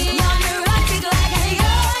 You're neurotic like a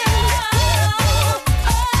yo-yo.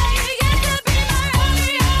 You used to be my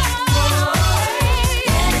Romeo.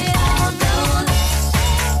 Let it all go.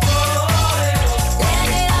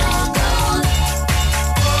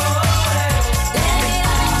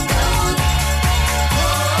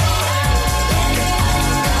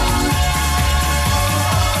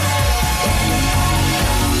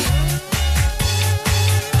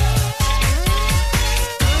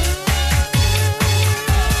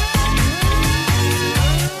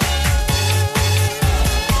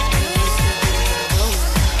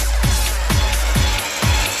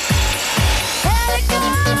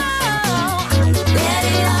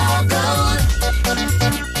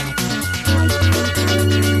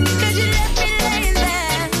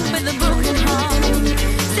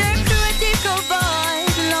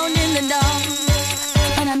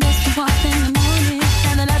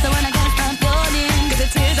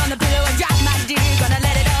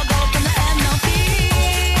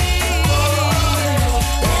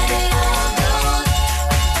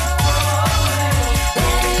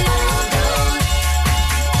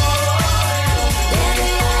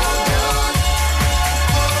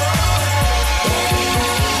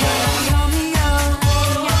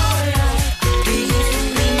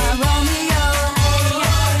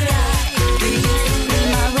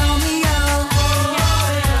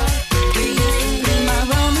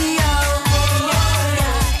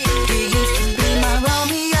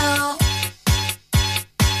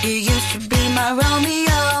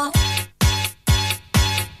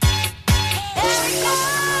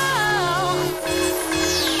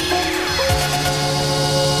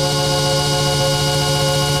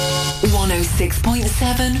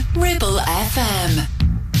 107 Ribble FM.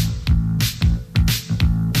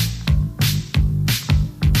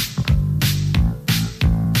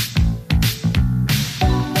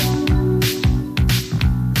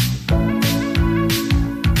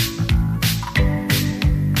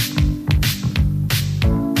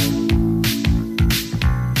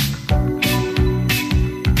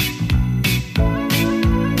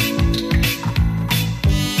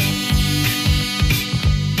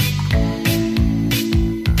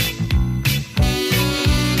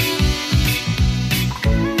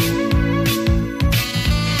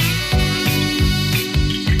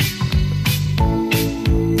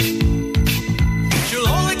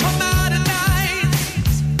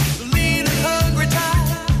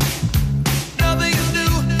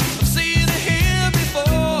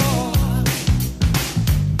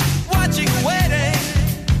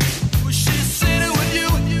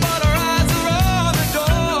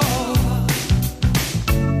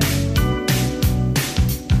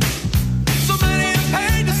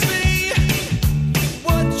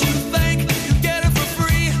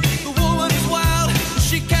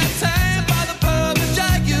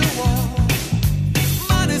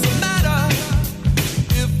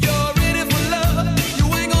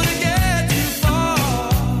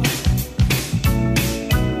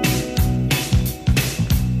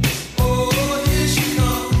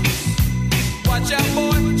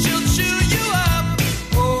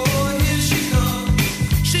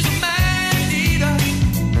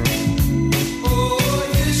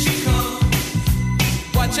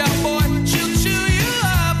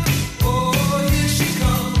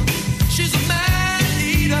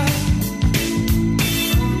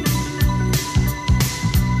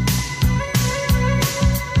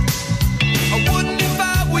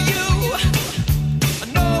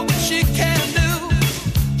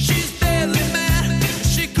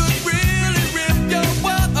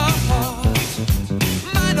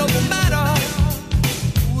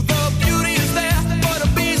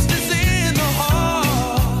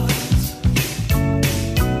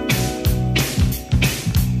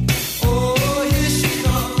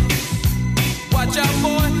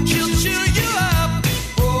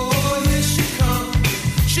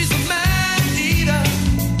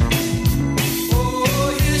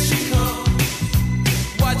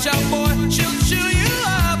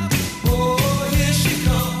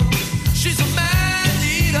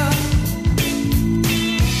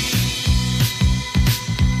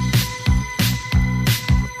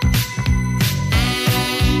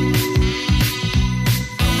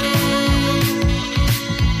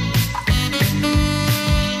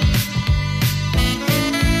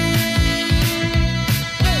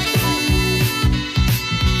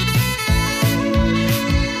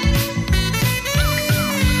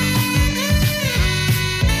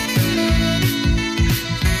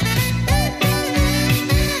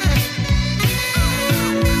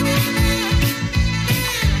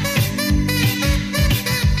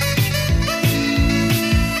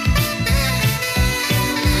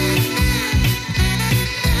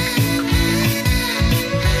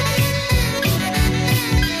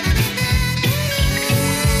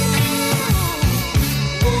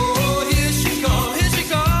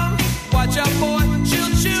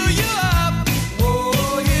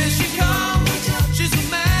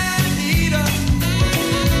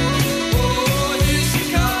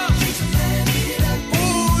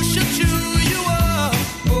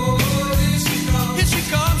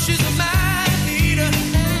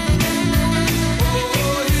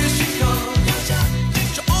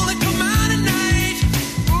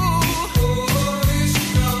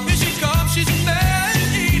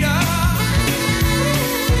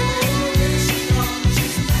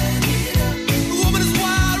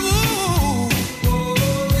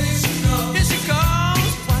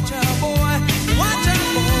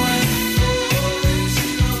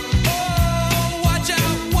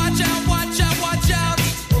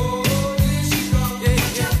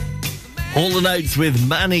 All the Notes with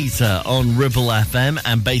Man-Eater on Ribble FM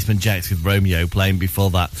and Basement Jacks with Romeo playing before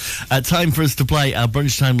that. Time for us to play our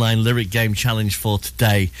Brunch Timeline Lyric Game Challenge for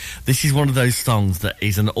today. This is one of those songs that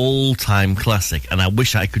is an all-time classic, and I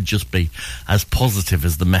wish I could just be as positive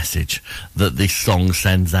as the message that this song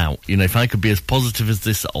sends out. You know, if I could be as positive as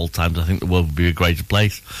this at all times, I think the world would be a greater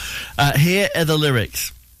place. Here are the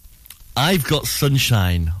lyrics. I've got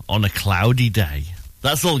sunshine on a cloudy day.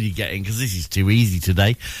 That's all you're getting, because this is too easy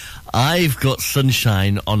today. I've got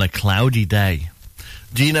sunshine on a cloudy day.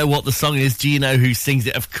 Do you know what the song is? Do you know who sings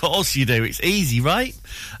it? Of course you do. It's easy, right?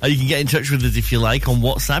 You can get in touch with us if you like on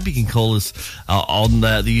WhatsApp. You can call us on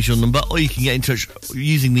the usual number, or you can get in touch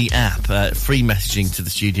using the app. Free messaging to the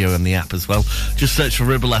studio and the app as well. Just search for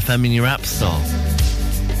Ribble FM in your app store.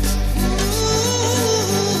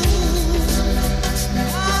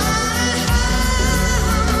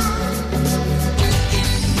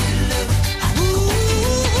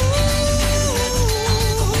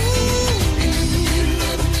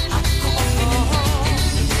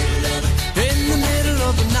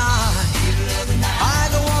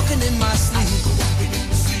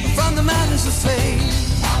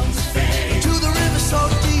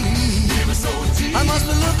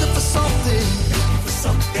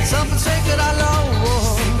 Something sacred I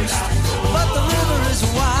lost, but the river is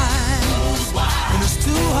wide, and it's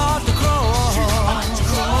too hard to cross.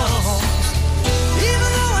 Even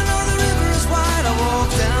though I know the river is wide, I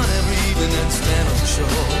walk down every evening and stand on the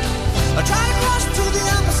shore. I try to cross to the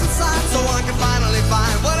opposite side so I can finally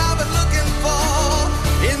find what I've been looking for.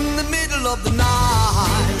 In the middle of the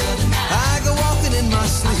night, I go walking in my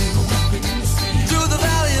sleep through the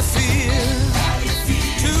valley of fear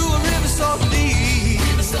to a river so deep.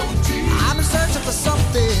 I've been searching for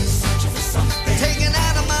something, taken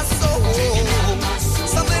out of my soul,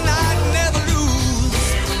 something I'd never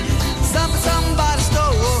lose, something somebody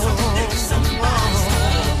stole.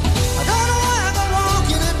 I don't know why I go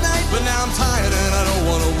walking at night, but now I'm tired and I don't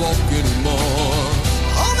want to walk anymore.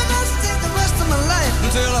 All I must take the rest of my life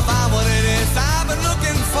until I find what it is I've been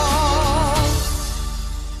looking for.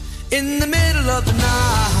 In the middle of the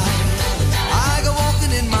night, I go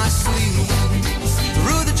walking in my sleep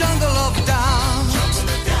through the jungle of doubt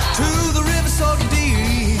to the river so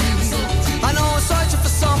deep. I know I'm searching for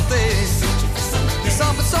something,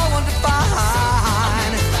 something so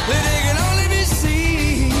undefined that it can only be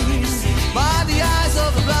seen by the eyes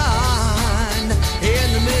of the blind.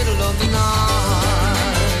 In the middle of the night.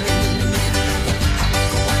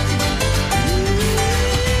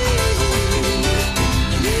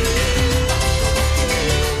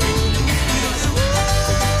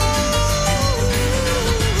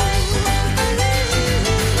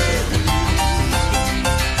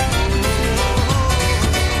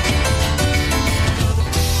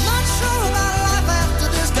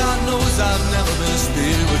 I've never been a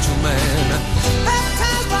spiritual man.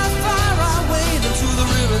 Baptized by fire, I wade into the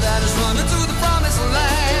river that is running to the promised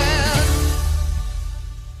land.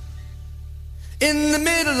 In the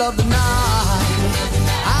middle of the night,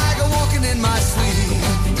 I go walking in my sleep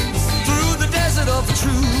through the desert of the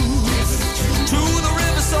truth to the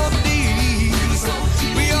river so deep.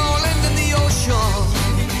 We all end in the ocean.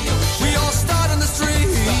 We all start in the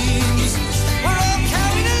streams. We're all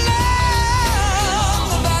carried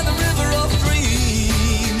along by the river of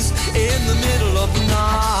dreams. In the middle of the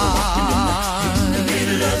night. In the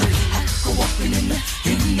middle of it, I go walking in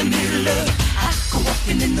the middle of it. I go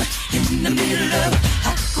walking in the middle of it. I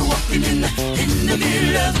go walking in the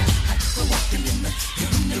middle of it. I go walking in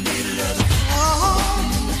the middle of it. Oh,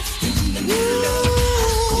 in the middle of it.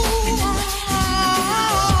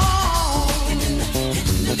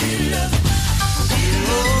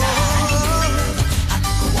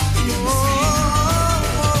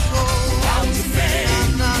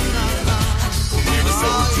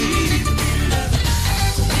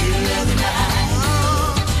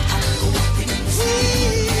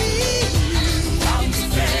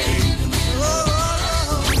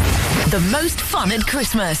 The most fun at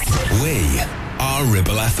Christmas. We are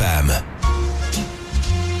Ribble FM.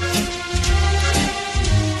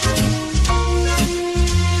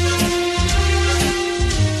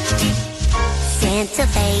 Santa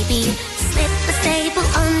baby, slip a stable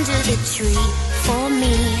under the tree for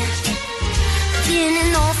me. Been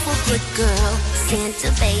an awful good girl,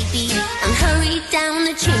 Santa baby, and hurry down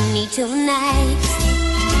the chimney tonight.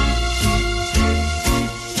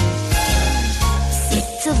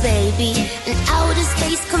 Little baby, an outer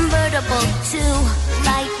space convertible to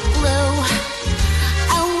light blue.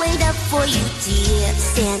 I'll wait up for you, dear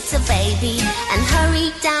Santa baby, and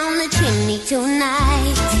hurry down the chimney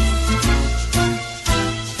tonight.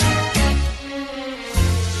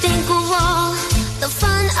 Think of all the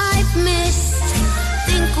fun I've missed.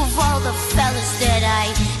 Think of all the fellas that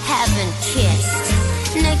I haven't kissed.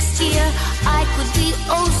 Next year I could be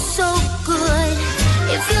oh so good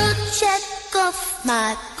if you'll check off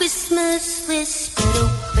my Christmas list.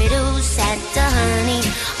 Riddle, Santa, honey,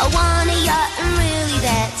 I want a yacht, and really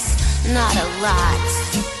that's not a lot.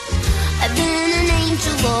 I've been an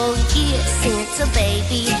angel all year, Santa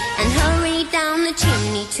baby, and hurry down the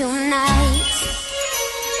chimney tonight.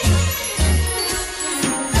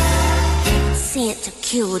 Santa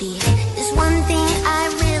cutie. There's one thing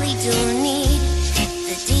I really do need,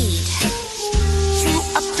 the deed to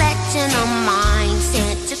a platinum mine.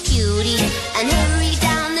 Santa cutie, and hurry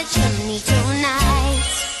down the chimney tonight.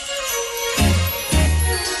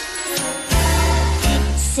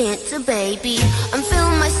 Santa baby, and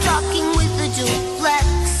fill my stocking with a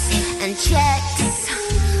duplex and checks.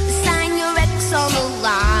 Sign your ex on the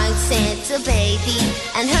line, Santa baby,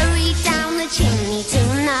 and hurry down the chimney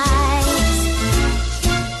tonight.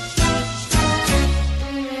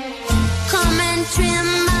 Come and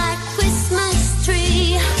trim my Christmas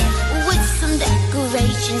tree with some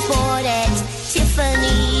decorations bought at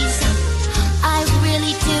Tiffany's. I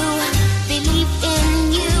really do believe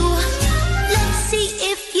in you. Let's see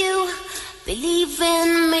if you believe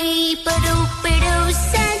in me. Ba-doo,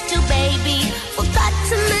 Santa baby, forgot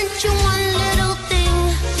to mention one little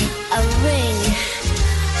thing, a ring.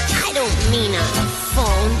 I don't mean a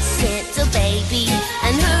phone, Santa baby,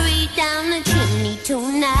 and hurry down the chimney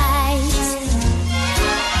tonight.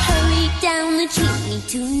 Hurry down the chimney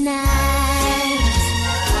tonight.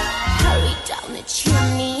 Hurry down the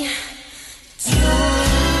chimney tonight.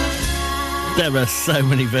 There are so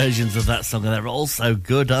many versions of that song, and they're all so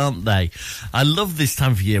good, aren't they? I love this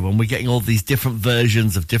time of year when we're getting all these different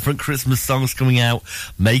versions of different Christmas songs coming out,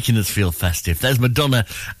 making us feel festive. There's Madonna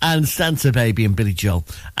and Santa Baby and Billy Joel,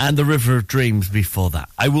 and The River of Dreams before that.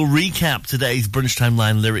 I will recap today's Brunch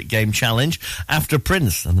Timeline Lyric Game Challenge after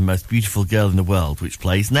Prince and The Most Beautiful Girl in the World, which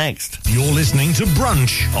plays next. You're listening to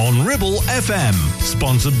Brunch on Ribble FM,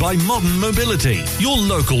 sponsored by Modern Mobility, your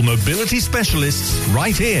local mobility specialists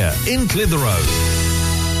right here in Clitheroe.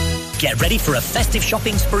 Get ready for a festive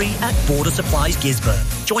shopping spree at Border Supplies Gisborne.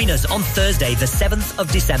 Join us on Thursday, the 7th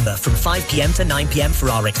of December from 5 p.m. to 9 p.m. for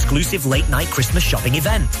our exclusive late-night Christmas shopping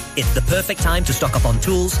event. It's the perfect time to stock up on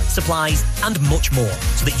tools, supplies, and much more,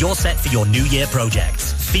 so that you're set for your New Year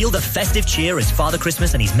projects. Feel the festive cheer as Father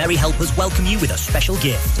Christmas and his merry helpers welcome you with a special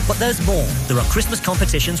gift. But there's more. There are Christmas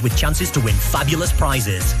competitions with chances to win fabulous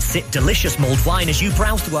prizes. Sip delicious mulled wine as you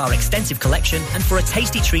browse through our extensive collection, and for a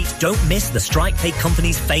tasty treat, don't miss the Strike Cake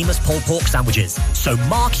Company's famous pulled pork sandwiches. So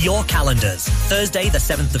mark your calendars. Thursday, the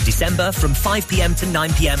 7th of December from 5 p.m. to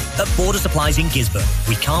 9 p.m. at Border Supplies in Gisborne.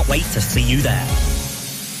 We can't wait to see you there.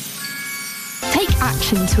 Take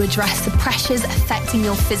action to address the pressures affecting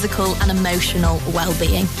your physical and emotional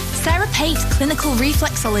well-being. Sarah Pate Clinical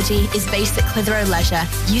Reflexology is based at Clitheroe Leisure.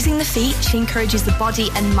 Using the feet, she encourages the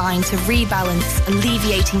body and mind to rebalance,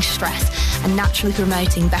 alleviating stress and naturally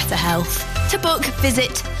promoting better health. To book,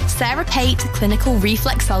 visit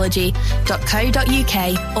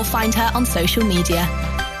sarahpateclinicalreflexology.co.uk or find her on social media.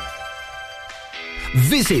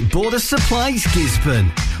 Visit Border Supplies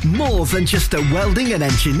Gisborne. More than just a welding and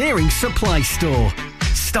engineering supply store.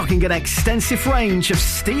 Stocking an extensive range of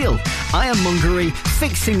steel, ironmongery,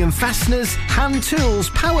 fixing and fasteners, hand tools,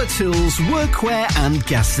 power tools, workwear and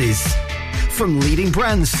gases. From leading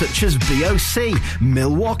brands such as BOC,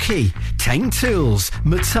 Milwaukee, Tang Tools,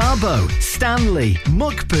 Metabo, Stanley,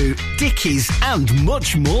 Muck Boot, Dickies and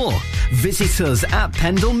much more. Visit us at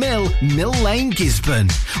Pendle Mill, Mill Lane, Gisborne,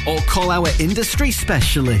 or call our industry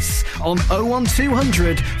specialists on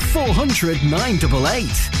 01200 400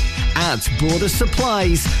 988. At Border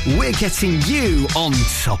Supplies, we're getting you on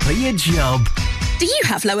top of your job. Do you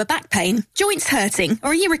have lower back pain, joints hurting,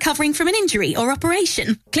 or are you recovering from an injury or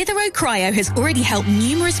operation? Clitheroe Cryo has already helped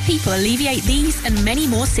numerous people alleviate these and many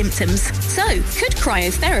more symptoms. So, could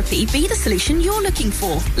cryotherapy be the solution you're looking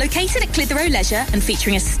for? Located at Clitheroe Leisure and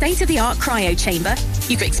featuring a state-of-the-art cryo chamber,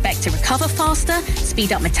 you can expect to recover faster,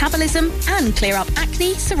 speed up metabolism, and clear up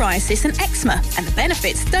acne, psoriasis, and eczema. And the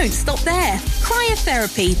benefits don't stop there.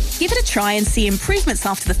 Cryotherapy. Give it a try and see improvements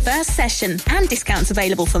after the first session, and discounts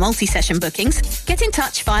available for multi-session bookings. Get in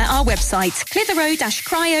touch via our website,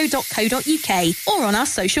 clitheroe-cryo.co.uk, or on our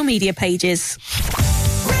social media pages.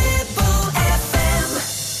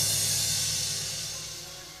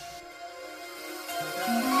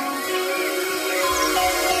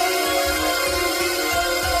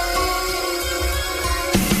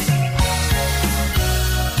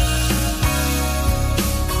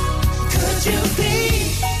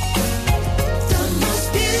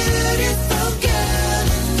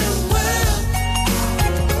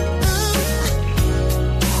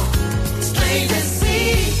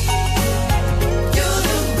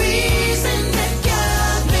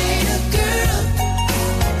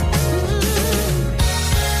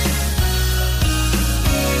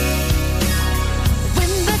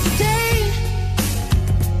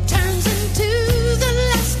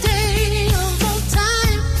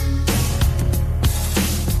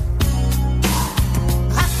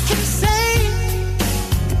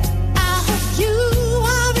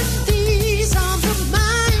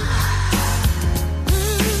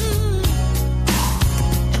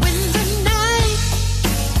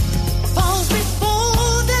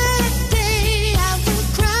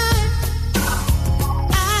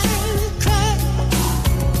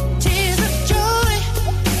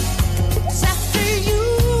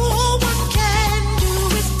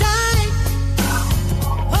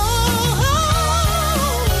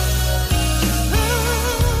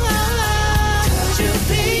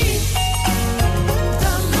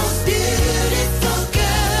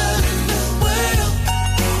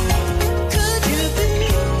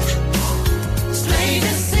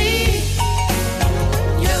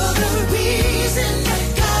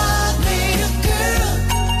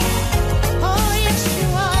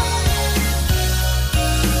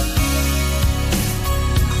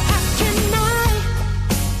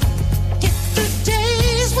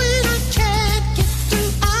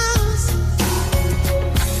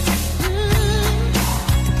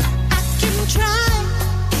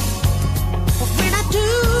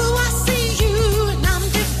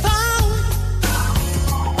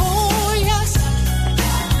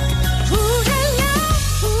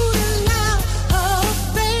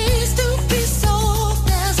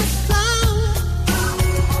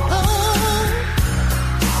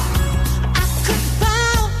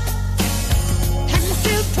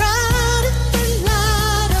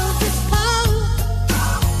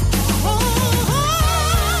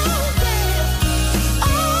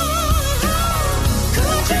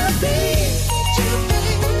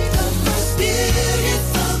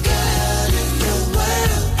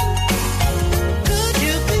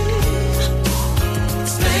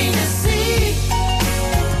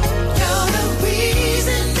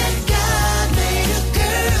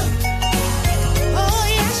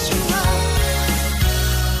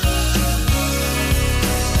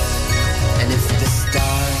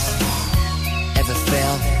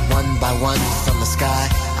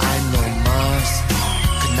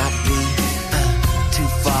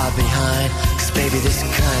 this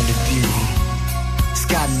kind of beauty, it's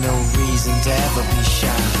got no reason to ever be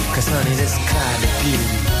shy. Cause honey, this kind of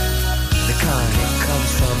beauty, the kind that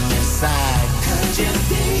comes from inside. Could you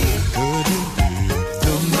be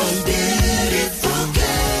the most beautiful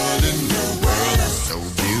girl in the world? So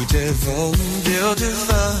beautiful,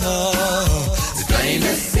 beautiful. It's plain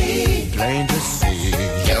to see, plain to see.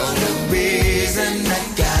 You're the reason that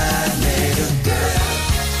God made a girl.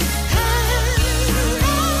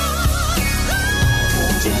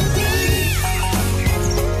 Could you be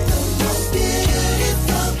the most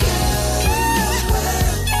beautiful girl in the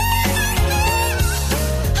world?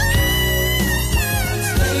 It's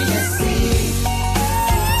plain to see.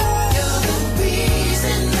 You're the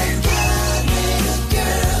reason that God made a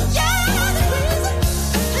girl. You're the reason.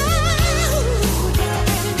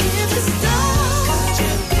 If the stars could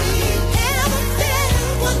you be ever there?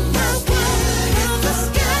 One more word in the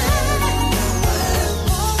sky.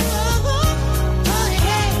 Oh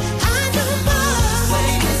yeah, I know more.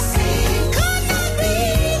 Plain to see. Could not be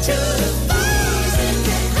to the reason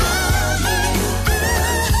that God made a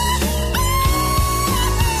girl.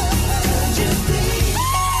 Could you be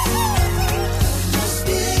the most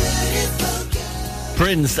beautiful girl?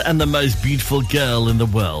 Prince and the most beautiful girl in the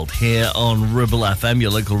world here on Ribble FM,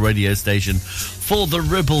 your local radio station for the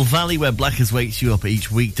Ribble Valley, where Blackers wakes you up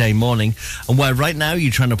each weekday morning, and where right now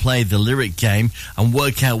you're trying to play the lyric game and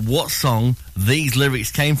work out what song these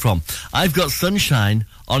lyrics came from. I've got Sunshine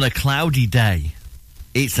on a Cloudy Day.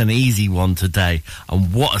 It's an easy one today,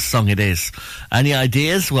 and what a song it is. Any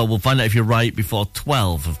ideas? Well, we'll find out if you're right before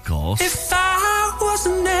 12, of course. If I was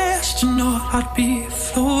an astronaut, I'd be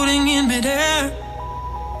floating in midair,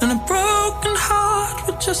 and a broken heart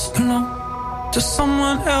would just belong to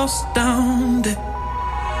someone else down there.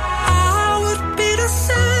 I would be the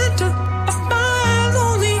center of my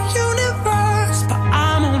lonely universe, but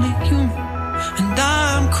I'm only human, and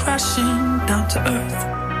I'm crashing down to earth.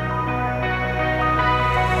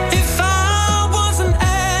 If I was an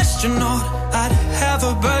astronaut, I'd have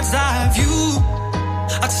a bird's eye view.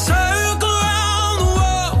 I'd circle around the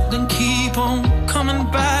world and keep on coming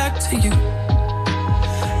back to you.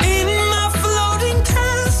 In my floating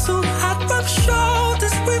castle, I'd rub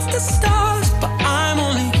shoulders with the stars, but I'm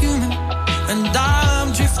only human, and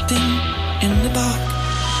I'm drifting in the dark.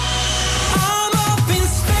 I'm up in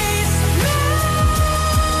space now.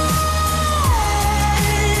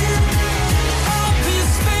 Up in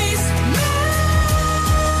space now.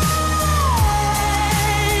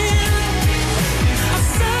 I've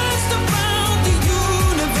searched around the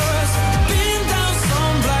universe, been down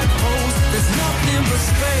some black holes. There's nothing but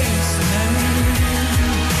space, man.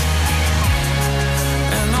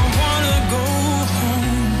 And I wanna go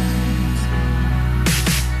home.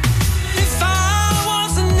 If I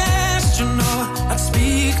was an astronaut, I'd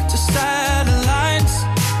speak to satellites.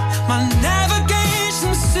 My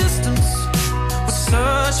navigation systems would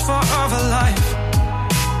search for other life.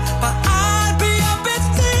 But I'd be up and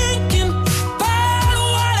thinking about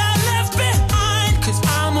what I left behind. Cause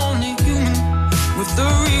I'm only human with the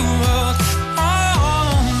real world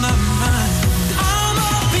on my mind. I'm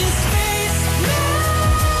up in space now.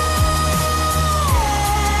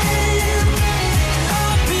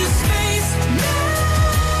 Up in space now.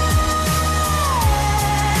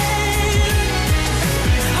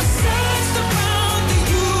 I've searched around the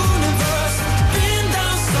universe, been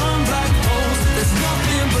down some black holes. There's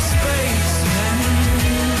nothing but space, man.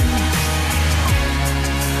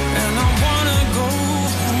 And I wanna go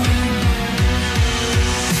home.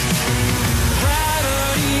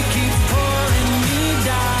 Gravity keeps pulling me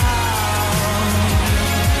down.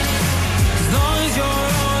 As long as you're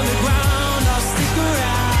on the ground, I'll stick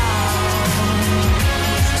around.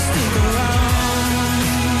 Stick around.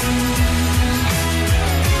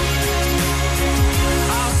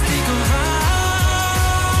 I'll stick around.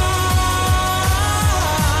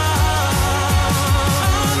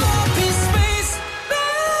 I'm up in space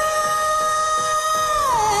now.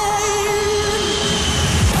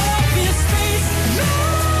 Up in space now.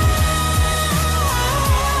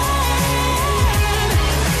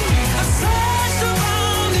 I've searched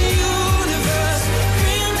around the universe,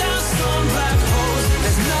 been down some black holes.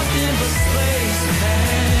 There's nothing but space,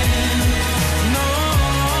 man. No.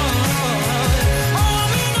 Oh,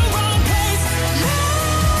 I'm in the wrong place now.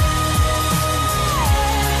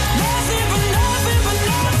 Nothing but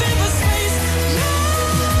space now.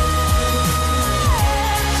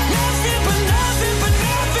 Nothing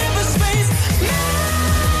but space now.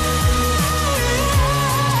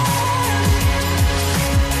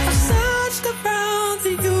 I've searched around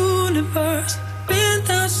the universe, been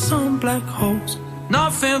down some black holes.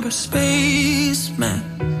 Nothing but space, man.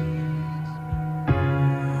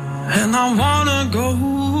 and I wanna go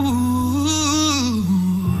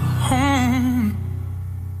home.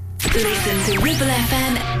 Listen to Ribble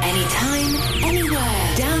FM anytime,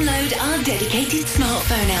 anywhere. Download our dedicated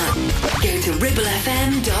smartphone app. Go to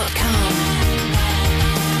ribblefm.com.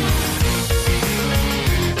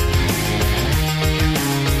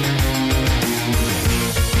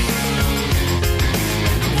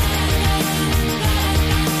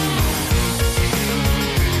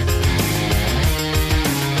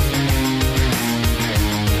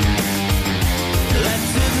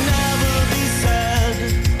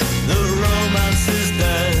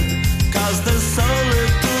 There's so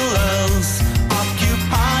little else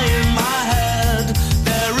occupying my head.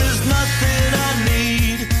 There is nothing I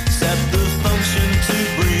need except the function to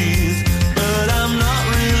breathe. But I'm not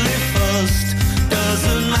really fussed,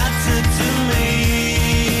 doesn't matter to me.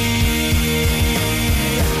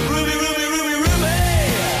 Ruby, Ruby, Ruby, Ruby.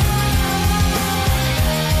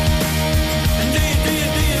 And do you?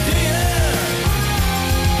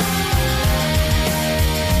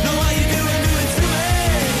 Know how you do it to me.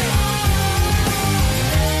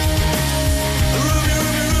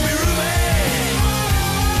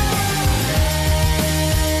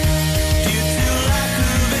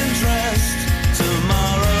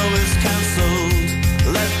 Tomorrow is cancelled.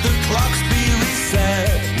 Let the clocks be reset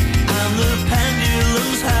and the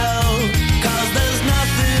pendulums held. 'Cause there's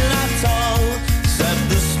nothing at all except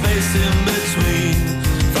the space in between.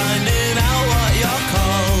 Finding out what you're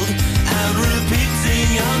called and repeating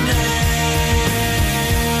your name.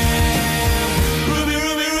 Ruby,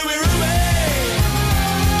 Ruby, Ruby, Ruby.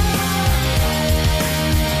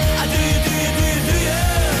 I do you, do you, do you, do you?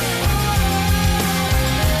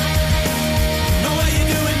 Know how you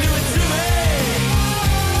do it to me.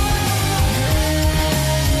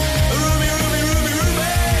 Ruby, Ruby, Ruby,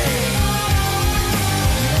 Ruby.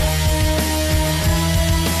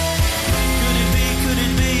 Could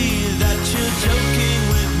it be that you're joking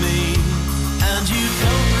with me and you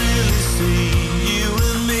don't really see you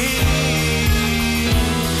and me?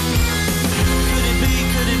 Could it be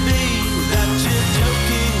that you're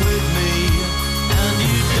joking with me and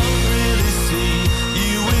you don't really see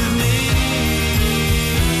you with me?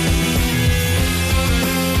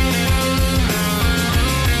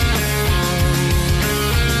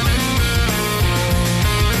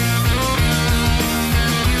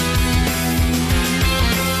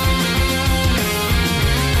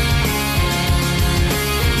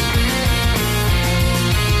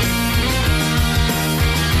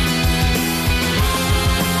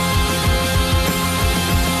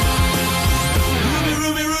 Ruby,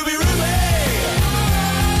 Ruby, Ruby, Ruby.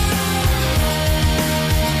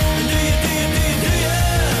 Do you?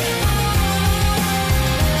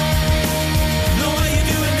 Know how you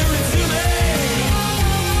do it to me.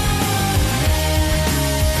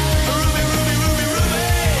 Ruby, Ruby, Ruby, Ruby.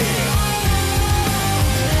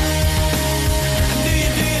 Do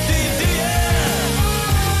you?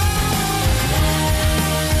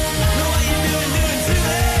 Know how you do it to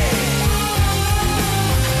me.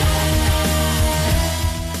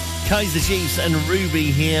 Kaiser Chiefs and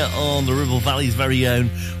Ruby here on the Ribble Valley's very own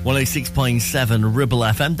 106.7 Ribble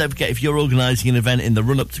FM. Don't forget, if you're organising an event in the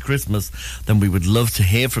run-up to Christmas, then we would love to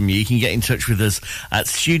hear from you. You can get in touch with us at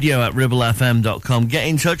studio@ribblefm.com. Get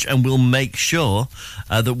in touch and we'll make sure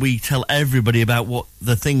that we tell everybody about what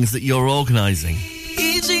the things that you're organising.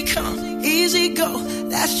 Easy come, easy go.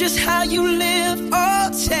 That's just how you live. Oh,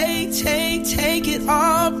 take it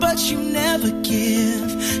all, but you never give.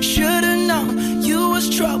 Should've known you was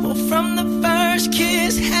trouble from the first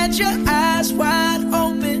kiss. Had your eyes wide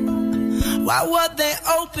open. Why were they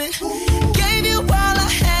open? Gave you all I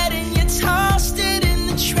had and you tossed it in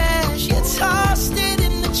the trash. You tossed it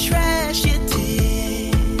in the trash. You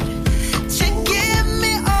did. To give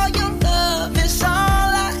me all your love is all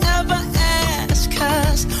I ever ask.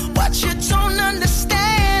 'Cause what you don't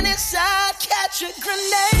understand is I'd catch a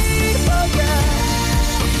grenade for ya.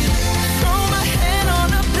 Throw my hand on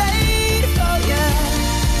a blade for ya.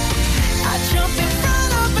 I'd jump in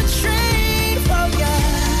front of a train for ya.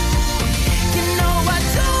 You know I'd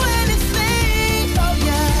do anything for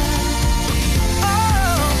ya.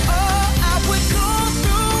 Oh, I would go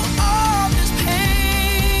through all this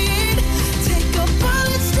pain. Take a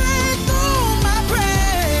bullet straight through my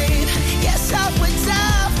brain. Yes, I would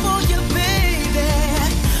die for you, baby.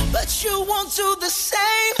 But you won't do the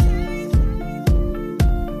same.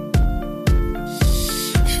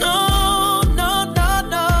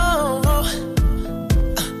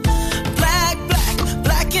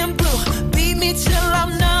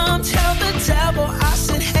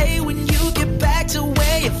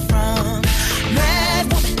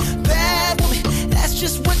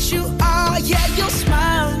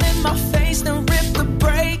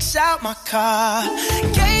 out my car.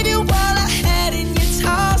 Gave you all I had and you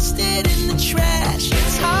tossed it in the trash.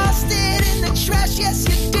 You tossed it in the trash, yes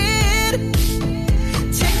you did.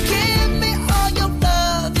 To give me all your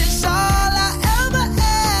love is all I ever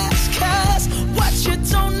ask. 'Cause what you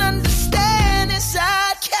don't understand is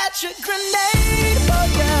I'd catch a grenade for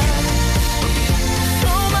ya.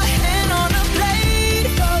 Throw my hand on a blade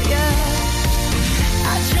for ya.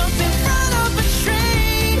 I'd jump in front of a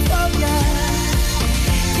train for ya.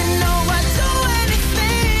 You know I'd do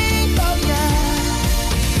anything for ya.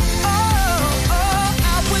 Oh,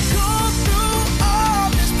 I would go through all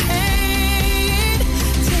this pain.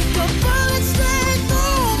 Take a bullet straight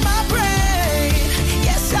through my brain.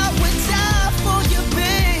 Yes, I would die for you,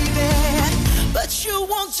 baby. But you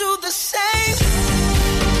won't do the same.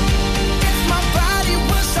 If my body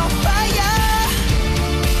was on fire,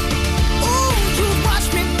 ooh, you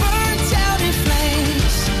watched me burn down in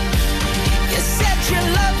flames. You said you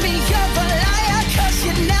love me, you're a liar, 'cause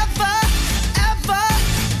you never, ever,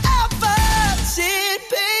 ever did,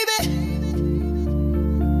 baby.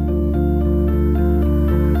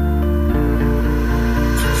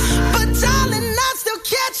 But darling, I'd still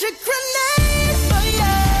catch a grenade for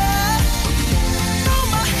ya. Throw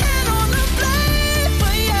my hand on a blade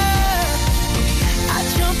for ya. I'd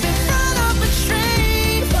jump in front of a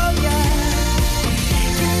train for ya.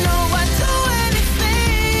 You know I'd do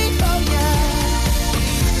anything for ya.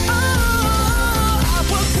 Oh, I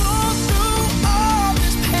would go through all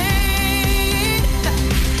this pain.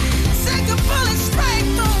 Take a bullet straight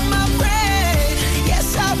through my brain. Yes,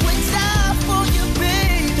 I would die for you,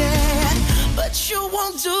 baby. But you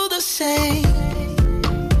won't do the same.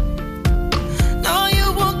 No, you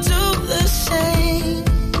won't do the same.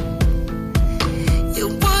 You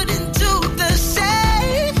wouldn't do the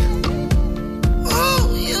same. Ooh,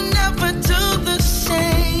 you never do the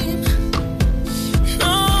same.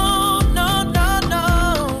 No, no, no, no.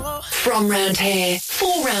 From round here,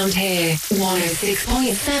 for round here,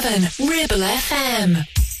 106.7 Ribble FM.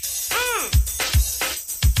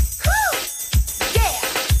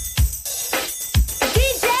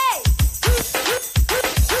 DJ!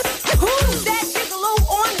 Who's that gigolo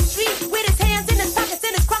on the street with his hands in his pockets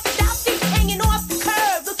and his crocodile feet hanging off the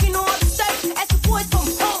curb, looking all absurd? As the boys from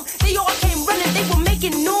home, they all came running, they were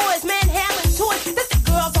making noise, manhandling toys. That's the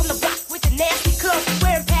girls on the block with the nasty curls,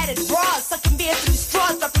 wearing padded bras, sucking beer through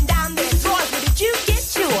straws, dropping down their drawers. Where did you get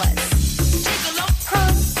yours? Gigolo,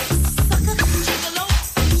 huh? Sucker, gigolo.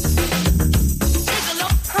 Gigolo,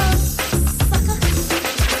 huh? Sucker.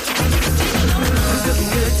 Who's looking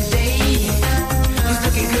good today? Who's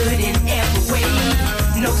looking good in every way?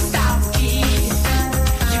 No style key.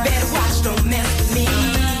 You better watch, don't mess with me.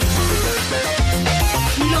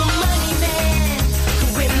 No money man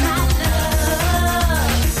could win my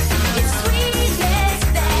love. It's sweetness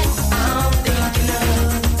that I'm thinking of.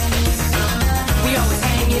 We always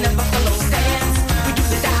hanging up buffalo stands. We do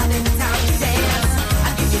the dial every time we dance. I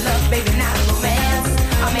give you love, baby, not romance.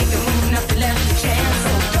 I'll make it move, nothing left to chance.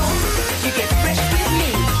 So don't you get fresh with me.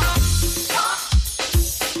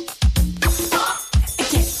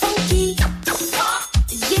 Get funky.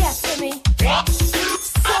 Yeah, Timmy.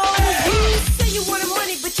 So you say you wanted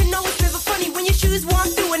money, but you know it's never funny when your shoes walk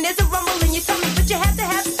through and there's a rumble in your tummy. But you have to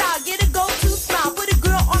have style, get a go-to smile, put a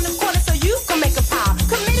girl on the corner so you can make a pile.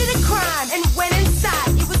 Committed a crime and went inside.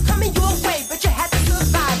 It was coming your way, but you had to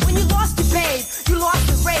survive. When you lost your babe, you lost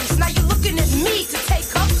the race. Now you're looking at me to take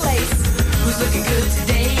her place. Who's looking good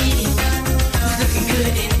today? Who's looking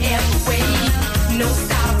good in every way? No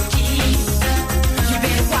style key. You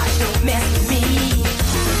better watch, don't mess with me.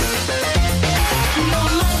 No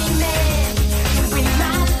money man can win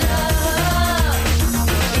my love.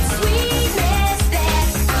 It's sweetness that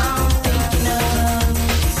I'm thinking of.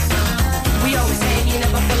 We always hanging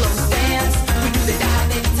up buffalo stands. We do the dive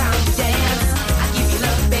every time we dance. I give you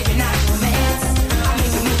love, baby, not romance. I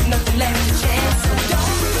make it move, nothing left to chance. So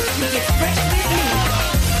don't you get fresh with me.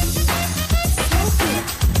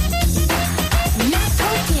 Not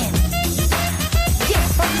token. Get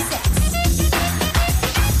from sex.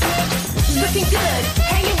 Looking good,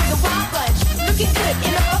 hanging with the wild bunch. Looking good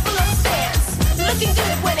in a buffalo stance. Looking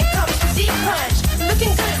good when it comes to deep punch.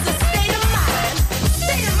 Looking good is a state of mind.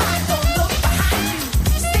 State of mind, don't look behind you.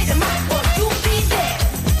 State of mind, or you'll be there.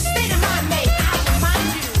 State of mind, may I remind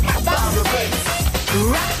you about the bass.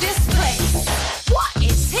 Rock this place. What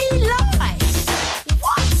is he like?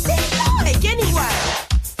 What's he like anyway?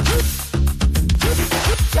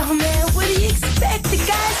 Yo, man, what do you expect? The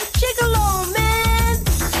guy's a gigolo, man.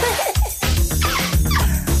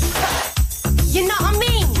 You know what I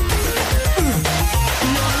mean?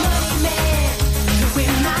 No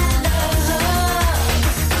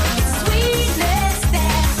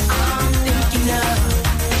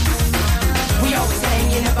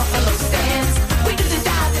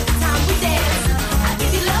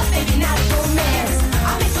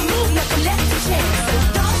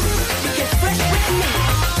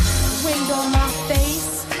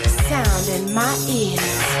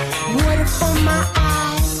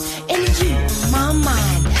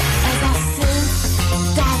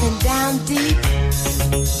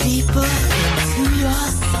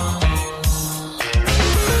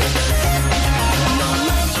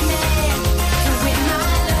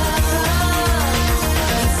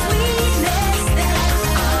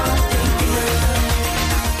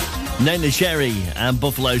Nena Cherry and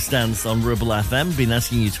Buffalo Stance on Ribble FM. Been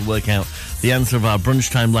asking you to work out the answer of our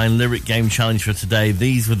Brunch Timeline lyric game challenge for today.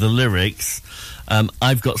 These were the lyrics.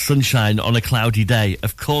 I've got sunshine on a cloudy day.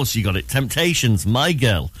 Of course you got it. Temptations, My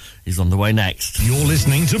Girl, is on the way next. You're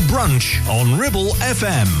listening to Brunch on Ribble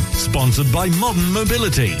FM, sponsored by Modern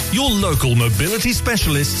Mobility, your local mobility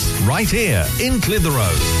specialists right here in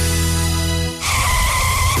Clitheroe.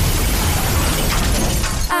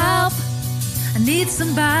 Help, I need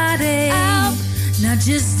somebody. Help, not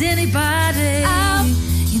just anybody. Help,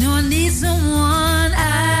 you know I need someone. Help.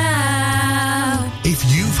 If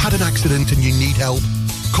you've had an accident and you need help,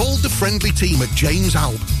 call the friendly team at James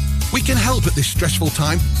Alp. We can help at this stressful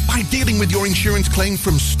time by dealing with your insurance claim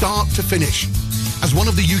from start to finish. As one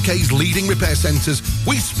of the UK's leading repair centres,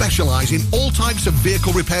 we specialise in all types of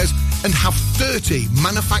vehicle repairs and have 30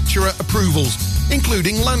 manufacturer approvals,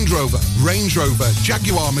 including Land Rover, Range Rover,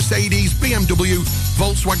 Jaguar, Mercedes, BMW,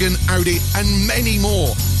 Volkswagen, Audi and many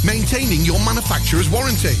more, maintaining your manufacturer's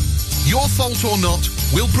warranty. Your fault or not,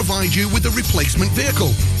 we'll provide you with a replacement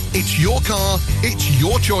vehicle. It's your car, it's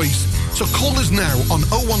your choice. So call us now on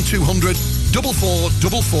 01200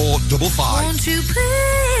 444455. Won't you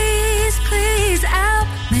please help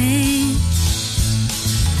me?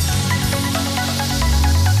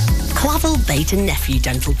 Clavel Bait and Nephew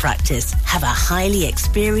Dental Practice have a highly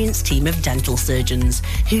experienced team of dental surgeons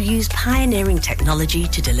who use pioneering technology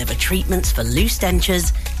to deliver treatments for loose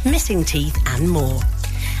dentures, missing teeth and more.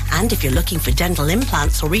 And if you're looking for dental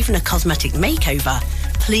implants or even a cosmetic makeover,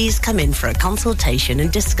 please come in for a consultation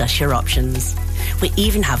and discuss your options. We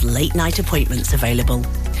even have late night appointments available.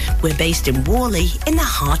 We're based in Worley in the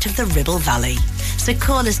heart of the Ribble Valley. So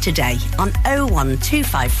call us today on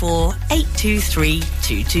 01254 823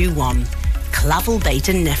 221. Clavel Bait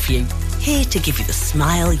and Nephew, here to give you the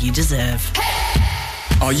smile you deserve.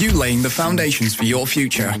 Are you laying the foundations for your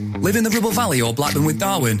future? Live in the Ribble Valley or Blackburn with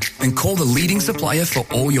Darwen? Then call the leading supplier for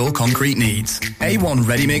all your concrete needs. A1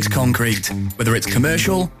 Ready Mix Concrete. Whether it's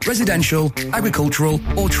commercial, residential, agricultural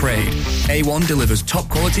or trade, A1 delivers top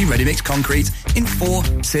quality ready mix concrete in 4,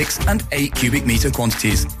 6 and 8 cubic metre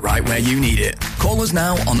quantities, right where you need it. Call us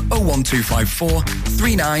now on 01254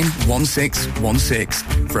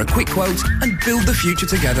 391616 for a quick quote and build the future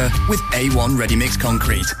together with A1 Ready Mix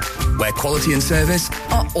Concrete, where quality and service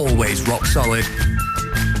are always rock solid.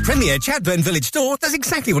 Premier Chadburn Village Store does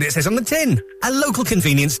exactly what it says on the tin. A local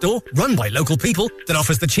convenience store run by local people that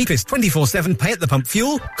offers the cheapest 24/7 pay-at-the-pump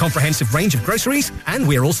fuel, comprehensive range of groceries, and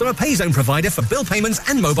we're also a pay zone provider for bill payments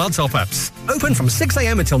and mobile top-ups. Open from 6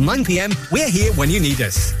 a.m. until 9 p.m. We're here when you need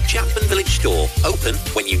us. Chapman Village Store, open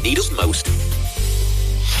when you need us most.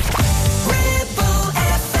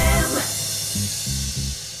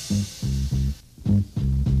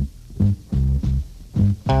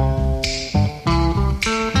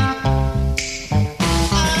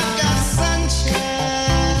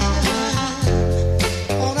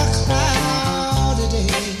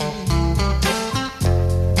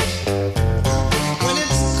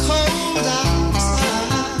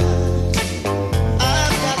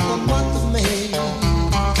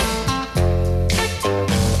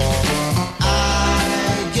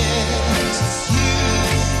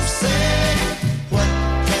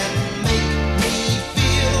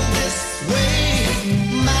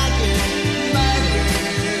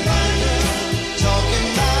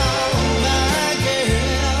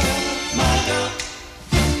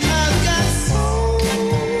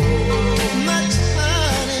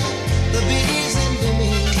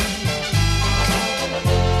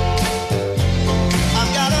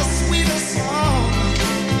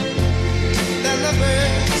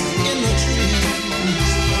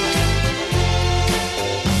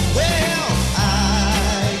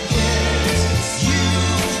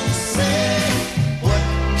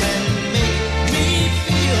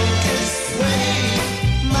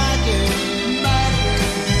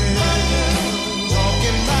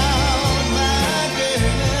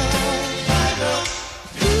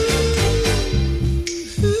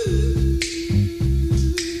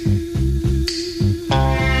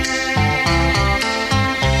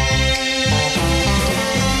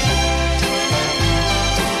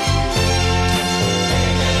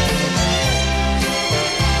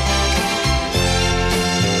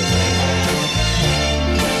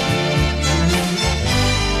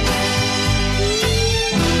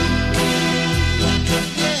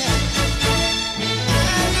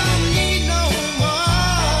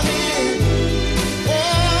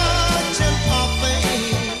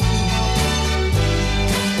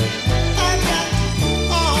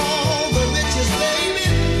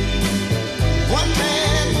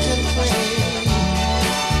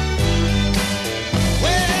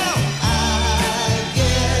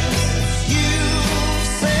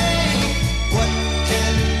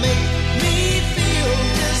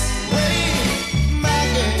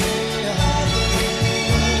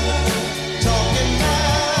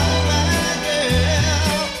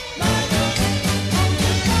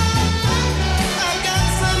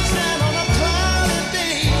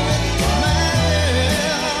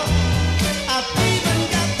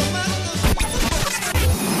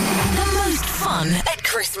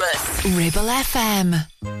 Ribble FM.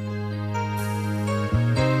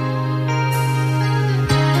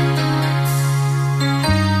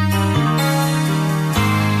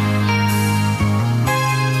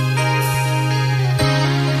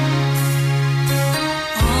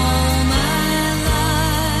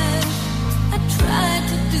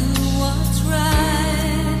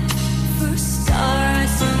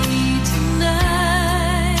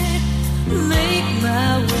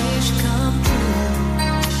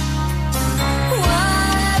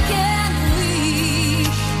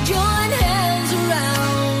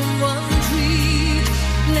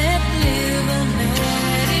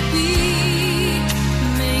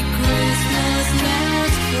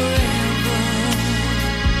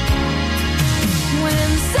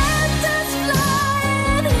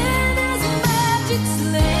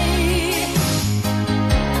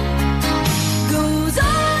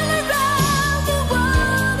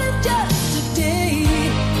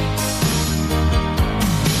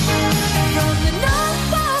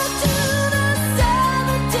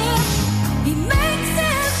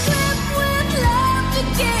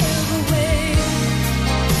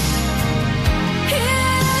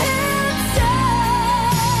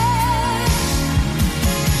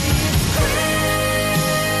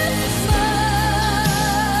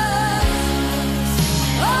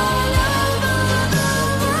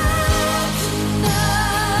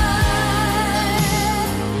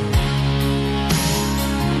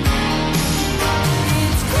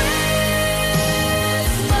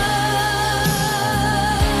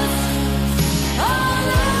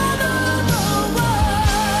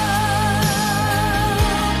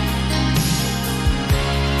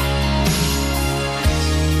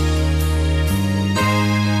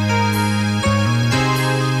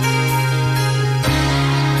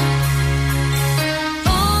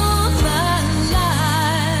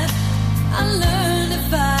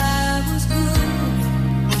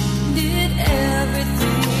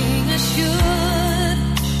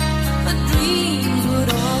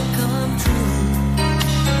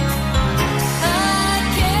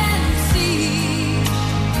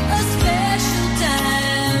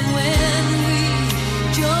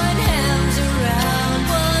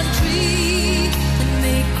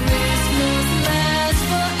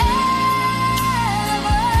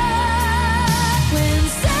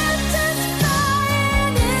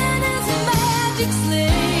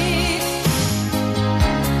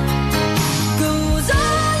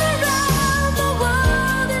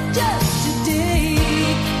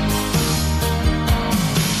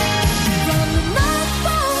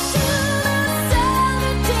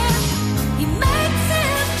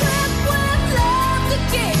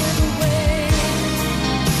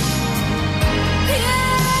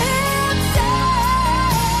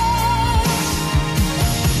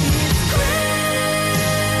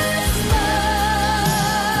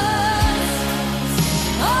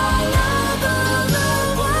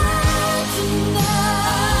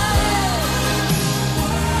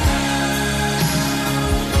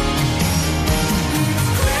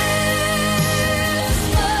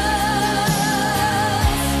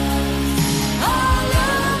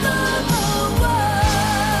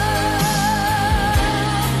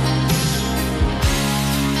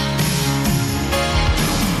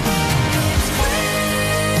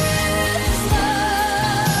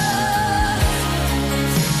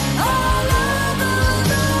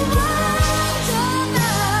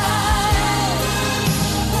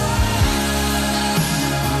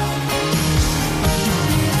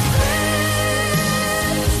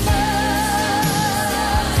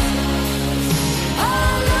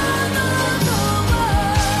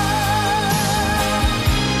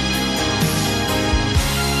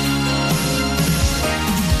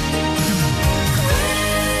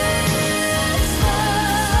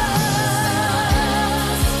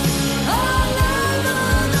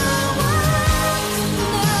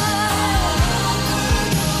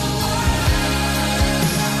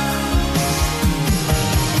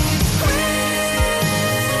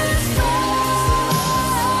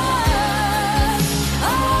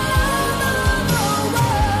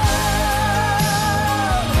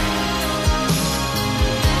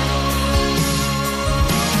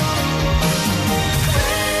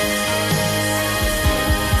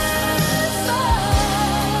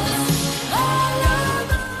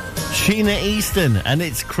 Sheena Easton, and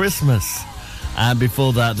it's Christmas. And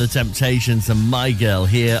before that, The Temptations and My Girl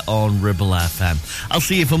here on Ribble FM. I'll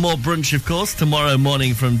see you for more brunch, of course, tomorrow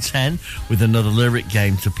morning from 10 with another lyric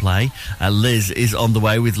game to play. Liz is on the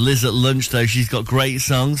way with Liz at lunch, though. She's got great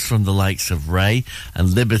songs from the likes of Ray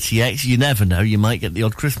and Liberty X. You never know, you might get the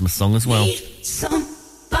odd Christmas song as well. Need somebody.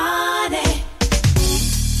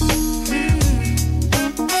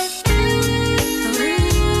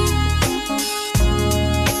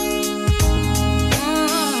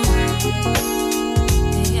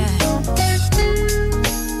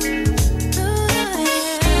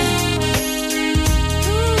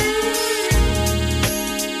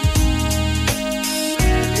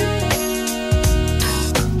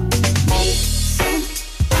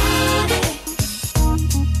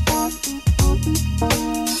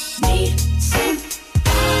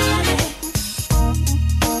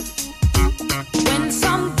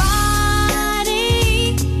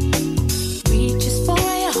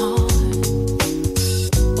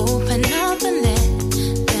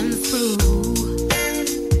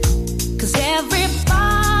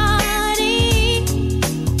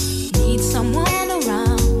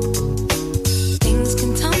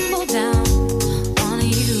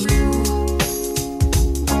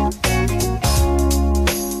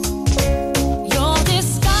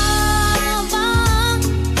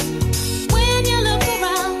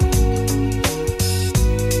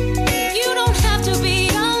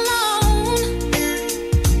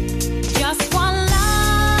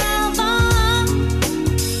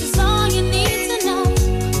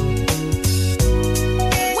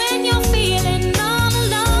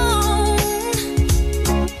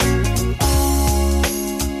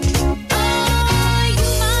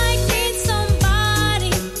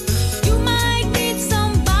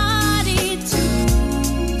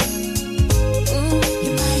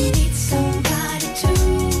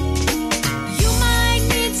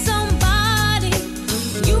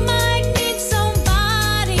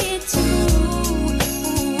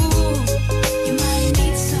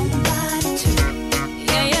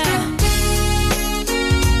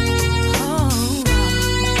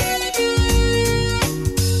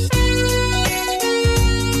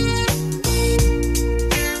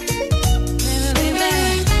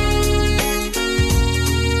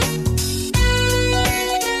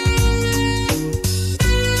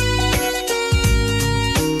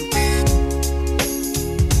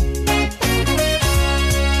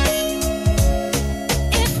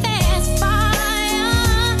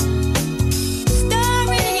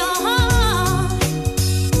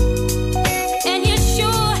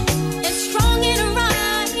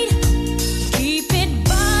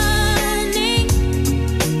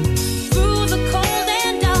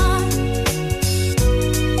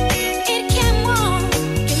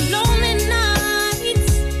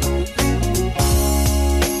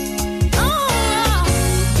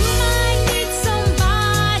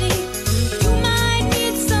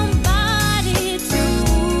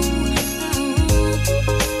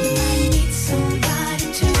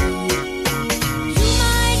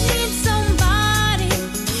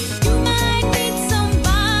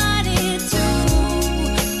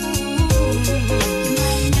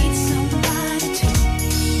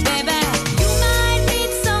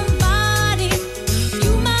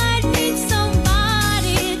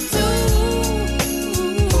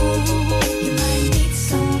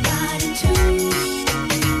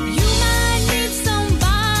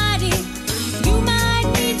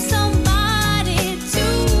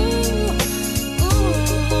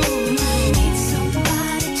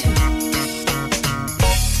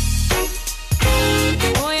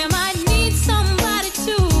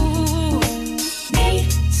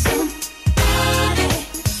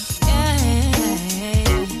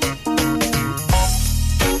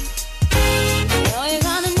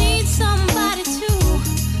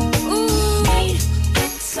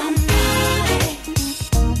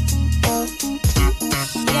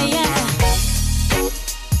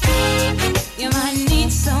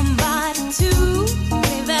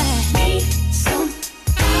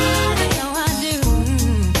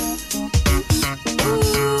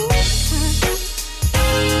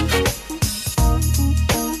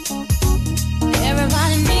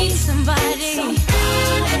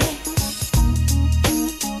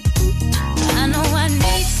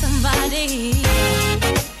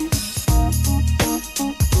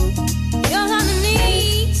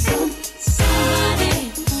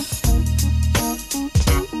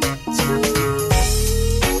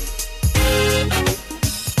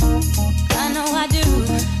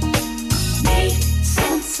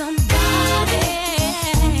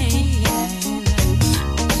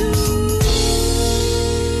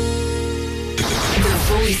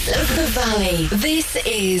 The Valley. This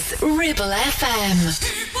is Ribble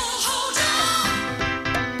FM.